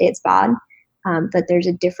 It's not to say it's bad, but there's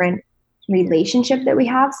a different relationship that we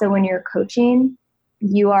have. So when you're coaching,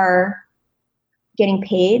 you are getting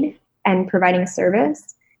paid and providing a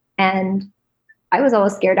service. And I was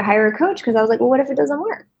always scared to hire a coach because I was like, well, what if it doesn't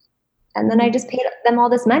work? And then I just paid them all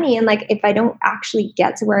this money. And like, if I don't actually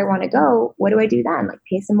get to where I want to go, what do I do then? Like,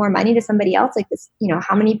 pay some more money to somebody else? Like this,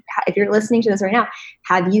 if you're listening to this right now,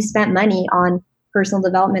 have you spent money on personal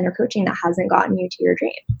development or coaching that hasn't gotten you to your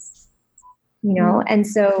dreams? And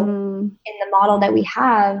so in the model that we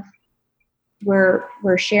have, we're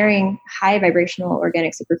sharing high vibrational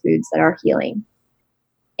organic superfoods that are healing.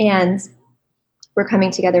 And we're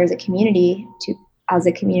coming together as a community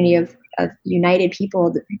of united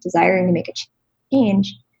people desiring to make a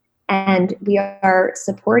change. And we are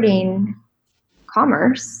supporting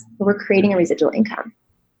commerce, but we're creating a residual income.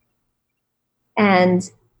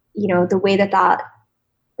 And, the way that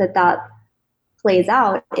plays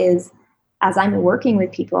out is, as I'm working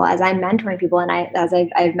with people, as I'm mentoring people, and I've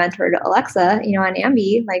mentored Alexa, and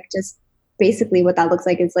Ambi, like, just basically what that looks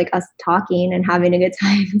like is like us talking and having a good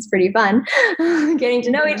time. It's pretty fun, getting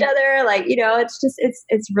to know each other. Like,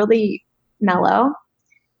 it's really mellow.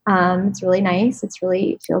 It's really nice. It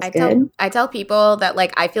feels good. I tell people that,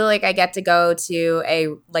 like, I feel like I get to go to a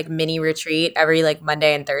like mini retreat every like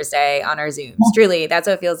Monday and Thursday on our Zooms. Truly, that's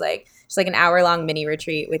what it feels like. Just like an hour-long mini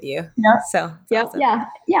retreat with you. Yeah. So awesome.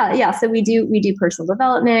 Yeah. So we do personal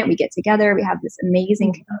development. We get together. We have this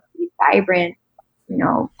amazing, vibrant,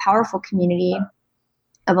 powerful community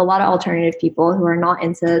of a lot of alternative people who are not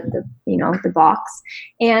into the box.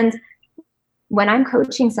 And when I'm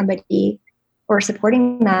coaching somebody or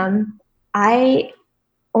supporting them, I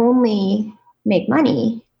only make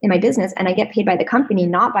money in my business, and I get paid by the company,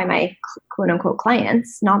 not by my quote unquote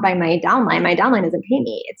clients, not by my downline. My downline doesn't pay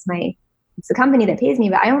me. It's the company that pays me,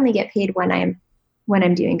 but I only get paid when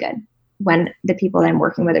I'm doing good, when the people that I'm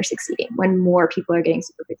working with are succeeding, when more people are getting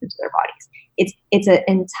superfoods into their bodies.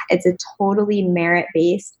 It's a totally merit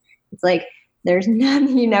based. It's like, there's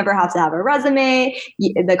none, you never have to have a resume.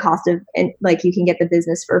 The cost of, and like, you can get the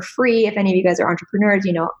business for free. If any of you guys are entrepreneurs,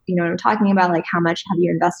 you know what I'm talking about. Like, how much have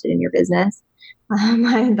you invested in your business?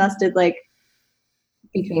 I invested, like,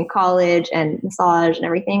 between college and massage and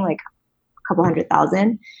everything, like a couple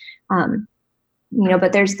 $100,000.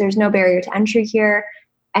 But there's no barrier to entry here.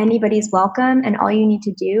 Anybody's welcome. And all you need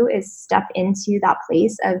to do is step into that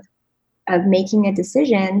place of making a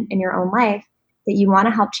decision in your own life that you want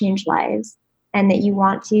to help change lives and that you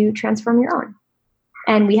want to transform your own.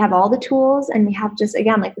 And we have all the tools, and we have just,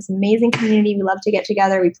 again, like, this amazing community. We love to get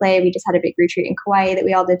together. We play. We just had a big retreat in Kauai that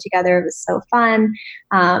we all did together. It was so fun.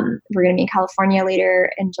 We're going to be in California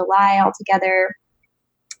later in July all together.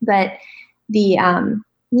 But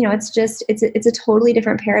it's a totally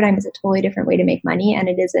different paradigm. It's a totally different way to make money. And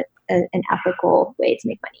it is an ethical way to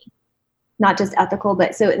make money. Not just ethical,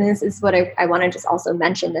 but and this is what I want to just also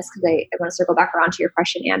mention this, because I want to circle back around to your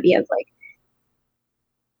question, Ambi, of like,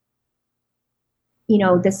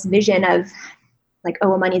 this vision of like, oh,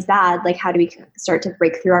 well, money's bad. Like, how do we start to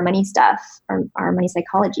break through our money stuff, our money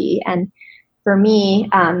psychology? And for me,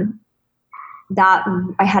 that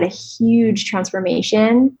I had a huge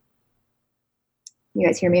transformation. You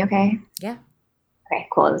guys hear me okay? Yeah. Okay,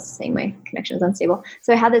 cool. I was saying my connection is unstable.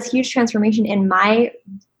 So I had this huge transformation in my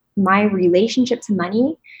relationship to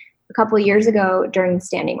money a couple of years ago during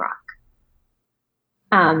Standing Rock.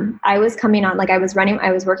 I was coming on, like I was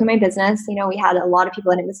working my business. We had a lot of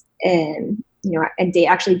people, and it was, and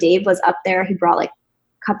Dave was up there. He brought like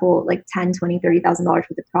a couple, like $10,000, $20,000, $30,000 worth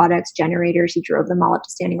of products, generators. He drove them all up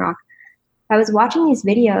to Standing Rock. I was watching these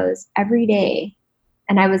videos every day,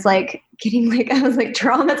 and I was like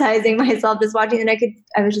traumatizing myself just watching, and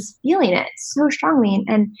I was just feeling it so strongly.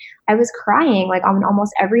 And I was crying, like on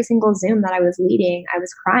almost every single Zoom that I was leading, I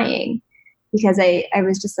was crying because I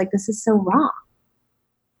was just like, this is so wrong.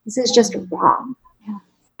 This is just wrong. Yeah.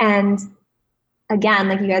 And again,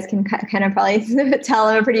 like you guys can kind of probably tell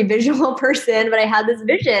I'm a pretty visual person, but I had this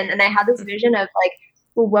vision, of like,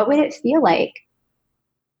 well, what would it feel like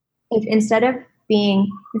if instead of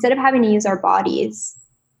having to use our bodies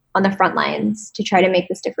on the front lines to try to make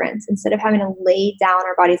this difference, instead of having to lay down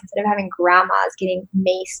our bodies, instead of having grandmas getting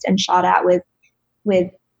maced and shot at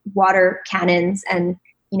with water cannons, and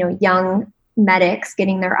young medics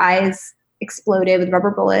getting their eyes exploded with rubber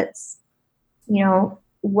bullets,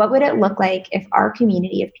 what would it look like if our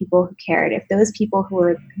community of people who cared, if those people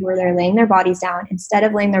who were there laying their bodies down, instead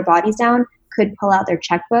of laying their bodies down, could pull out their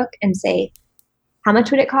checkbook and say, how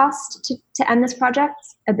much would it cost to end this project?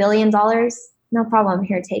 $1 billion? No problem.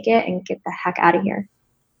 Here, take it and get the heck out of here.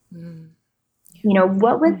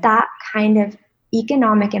 What would that kind of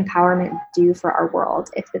economic empowerment do for our world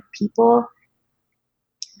if the people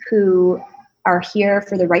who are here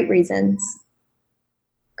for the right reasons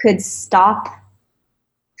could stop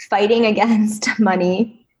fighting against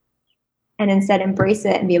money and instead embrace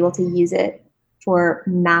it and be able to use it for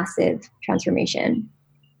massive transformation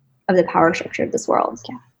of the power structure of this world?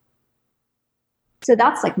 Yeah. So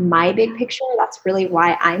that's like my big picture. That's really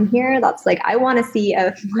why I'm here. That's like, I want to see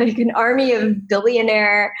an army of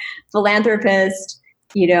billionaire philanthropists,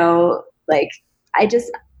 like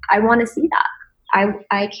I want to see that.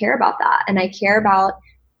 I care about that. And I care about,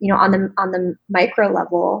 on the micro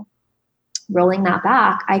level, rolling that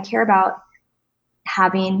back, I care about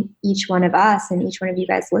having each one of us and each one of you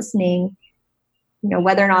guys listening,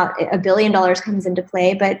 whether or not $1 billion comes into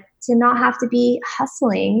play, but to not have to be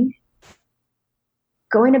hustling,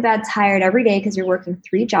 going to bed tired every day because you're working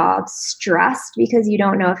 3 jobs, stressed because you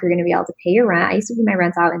don't know if you're going to be able to pay your rent. I used to pay my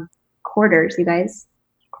rents out in quarters, you guys,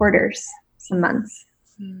 some months,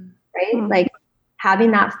 right? Like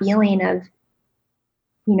having that feeling of,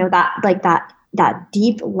 that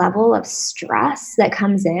deep level of stress that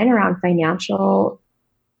comes in around financial,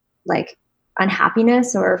 like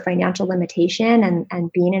unhappiness or financial limitation,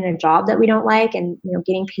 and being in a job that we don't like, and,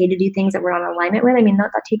 getting paid to do things that we're not in alignment with. I mean,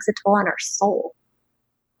 that takes a toll on our soul.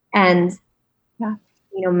 And,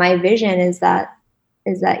 my vision is that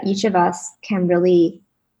each of us can really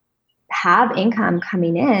have income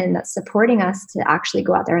coming in that's supporting us to actually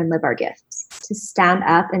go out there and live our gifts, to stand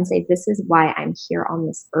up and say, this is why I'm here on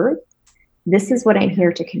this earth. This is what I'm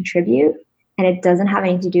here to contribute. And it doesn't have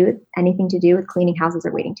anything to do with cleaning houses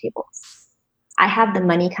or waiting tables. I have the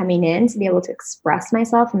money coming in to be able to express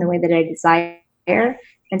myself in the way that I desire,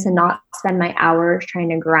 and to not spend my hours trying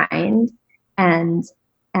to grind and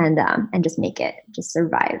just just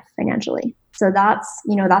survive financially. So that's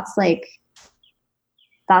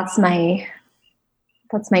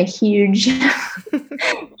my huge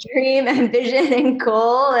dream and vision and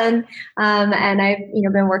goal. And I've,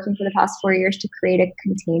 been working for the past 4 years to create a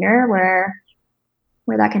container where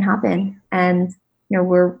that can happen. And,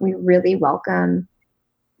 we really welcome,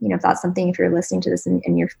 if that's something, if you're listening to this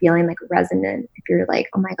and you're feeling like resonant, if you're like,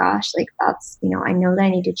 oh my gosh, like that's, I know that I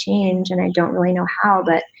need to change and I don't really know how,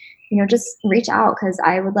 but, just reach out, because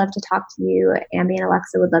I would love to talk to you. Ambi and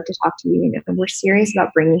Alexa would love to talk to you. We're serious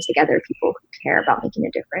about bringing together people who care about making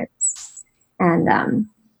a difference. And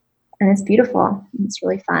it's beautiful. It's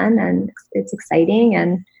really fun, and it's exciting.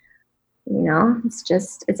 And,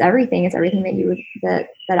 it's everything. It's everything that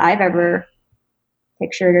I've ever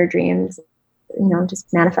pictured or dreamed, just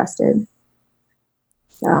manifested.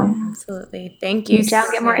 So absolutely. Thank you.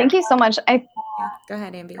 Thank you so much. Go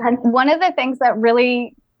ahead, Ambi. One of the things that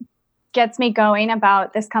really gets me going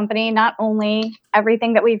about this company, not only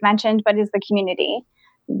everything that we've mentioned, but is the community.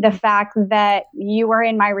 The fact that you are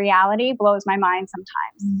in my reality blows my mind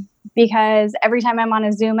sometimes, because every time I'm on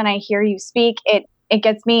a Zoom and I hear you speak, it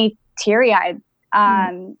gets me teary-eyed.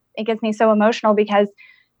 It gets me so emotional because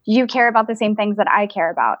you care about the same things that I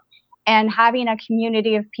care about. And having a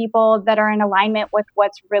community of people that are in alignment with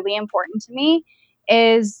what's really important to me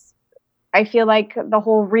is, I feel like, the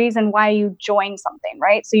whole reason why you join something,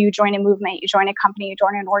 right? So you join a movement, you join a company, you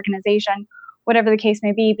join an organization, whatever the case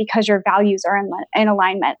may be, because your values are in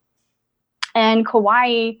alignment. And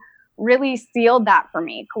Kauai really sealed that for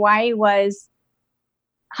me. Kauai was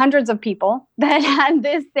hundreds of people that had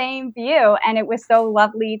this same view. And it was so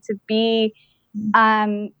lovely to be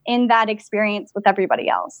in that experience with everybody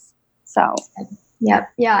else. So, yeah.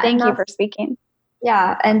 Thank you for speaking.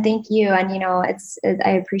 Yeah. And thank you. And,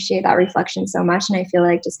 I appreciate that reflection so much. And I feel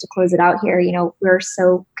like, just to close it out here, we're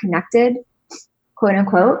so connected, quote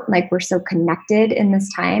unquote, like we're so connected in this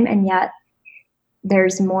time. And yet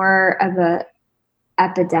there's more of a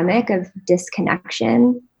epidemic of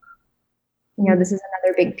disconnection. This is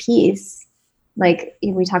another big piece. Like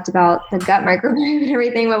we talked about the gut microbiome and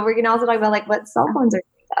everything, but we're going to also talk about like what cell phones are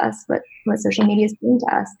doing to us, what social media is doing to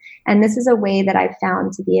us. And this is a way that I've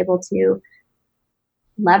found to be able to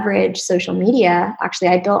leverage social media. Actually,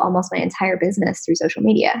 I built almost my entire business through social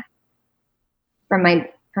media from my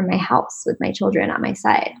house with my children on my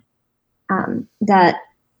side. That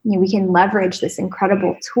we can leverage this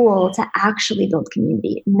incredible tool to actually build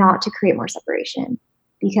community, not to create more separation.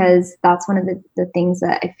 Because that's one of the things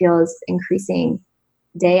that I feel is increasing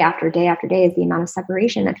day after day after day, is the amount of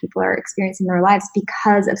separation that people are experiencing in their lives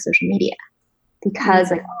because of social media.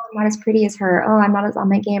 Because like, oh, I'm not as pretty as her. Oh, I'm not as on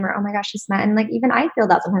my game. Or, oh my gosh, she's not. And like, even I feel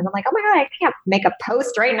that sometimes. I'm like, oh my God, I can't make a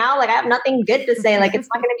post right now. Like I have nothing good to say. Like it's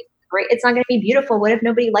not going to be great. It's not going to be beautiful. What if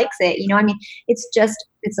nobody likes it?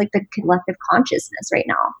 It's like the collective consciousness right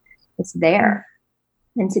now. It's there.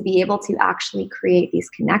 And to be able to actually create these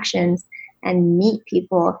connections and meet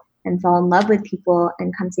people and fall in love with people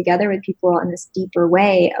and come together with people in this deeper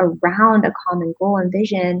way around a common goal and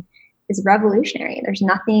vision is revolutionary. There's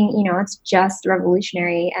nothing, it's just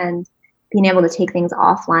revolutionary. And being able to take things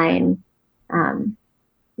offline,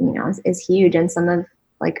 is huge. And some of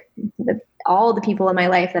all the people in my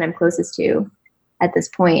life that I'm closest to at this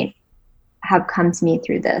point have come to me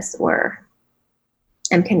through this, or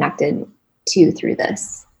am connected to through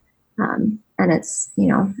this. And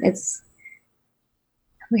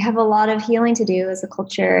we have a lot of healing to do as a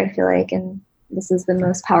culture, I feel like, and this is the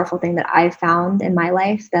most powerful thing that I've found in my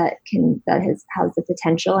life that has the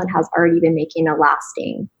potential and has already been making a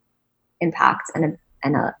lasting impact in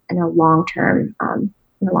a long-term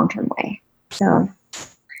way. So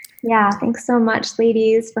yeah, thanks so much,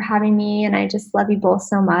 ladies, for having me. And I just love you both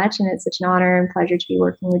so much. And it's such an honor and pleasure to be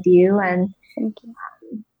working with you. And thank you.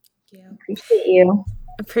 Appreciate you.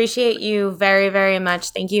 Appreciate you very, very much.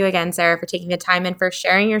 Thank you again, Sarah, for taking the time and for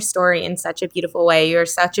sharing your story in such a beautiful way. You're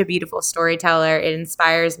such a beautiful storyteller. It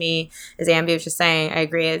inspires me. As Ambi was just saying, I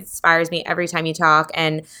agree. It inspires me every time you talk.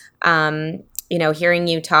 And, hearing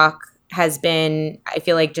you talk has been, I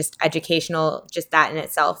feel like, just educational, just that in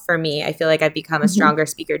itself for me. I feel like I've become a stronger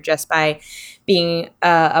speaker just by being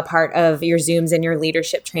a part of your Zooms and your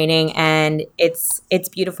leadership training. And it's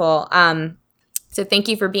beautiful. So thank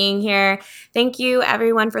you for being here. Thank you,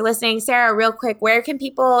 everyone, for listening. Sarah, real quick, where can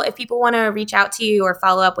people, if people want to reach out to you or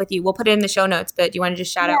follow up with you, we'll put it in the show notes, but do you want to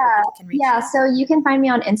just shout out where people can reach you? So you can find me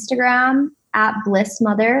on Instagram at Bliss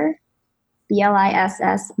Mother,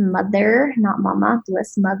 BLISS Mother, not Mama,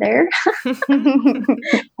 Bliss Mother.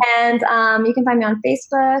 And you can find me on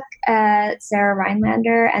Facebook at Sarah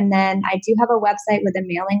Rhinelander. And then I do have a website with a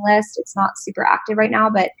mailing list. It's not super active right now,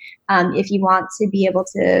 but if you want to be able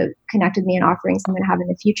to connect with me and offerings I'm going to have in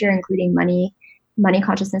the future, including money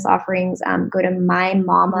consciousness offerings, go to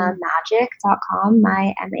mymamamagic.com,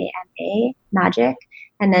 MAMA magic,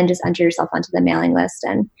 and then just enter yourself onto the mailing list,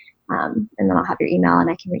 and then I'll have your email and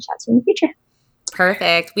I can reach out to you in the future.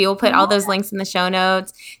 Perfect. We will put all those links in the show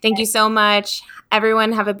notes. Thank you so much.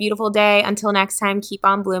 Everyone, have a beautiful day. Until next time, keep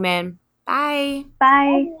on blooming. Bye.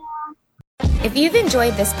 Bye. If you've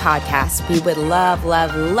enjoyed this podcast, we would love,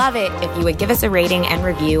 love, love it if you would give us a rating and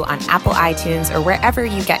review on Apple iTunes or wherever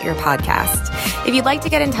you get your podcast. If you'd like to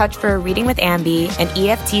get in touch for a reading with Ambi, an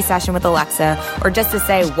EFT session with Alexa, or just to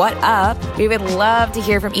say what up, we would love to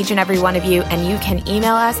hear from each and every one of you, and you can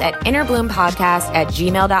email us at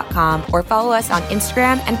innerbloom.podcast@gmail.com or follow us on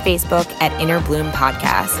Instagram and Facebook at Innerbloom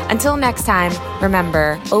Podcast. Until next time,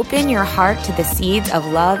 remember, open your heart to the seeds of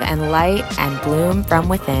love and light and bloom from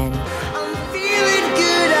within.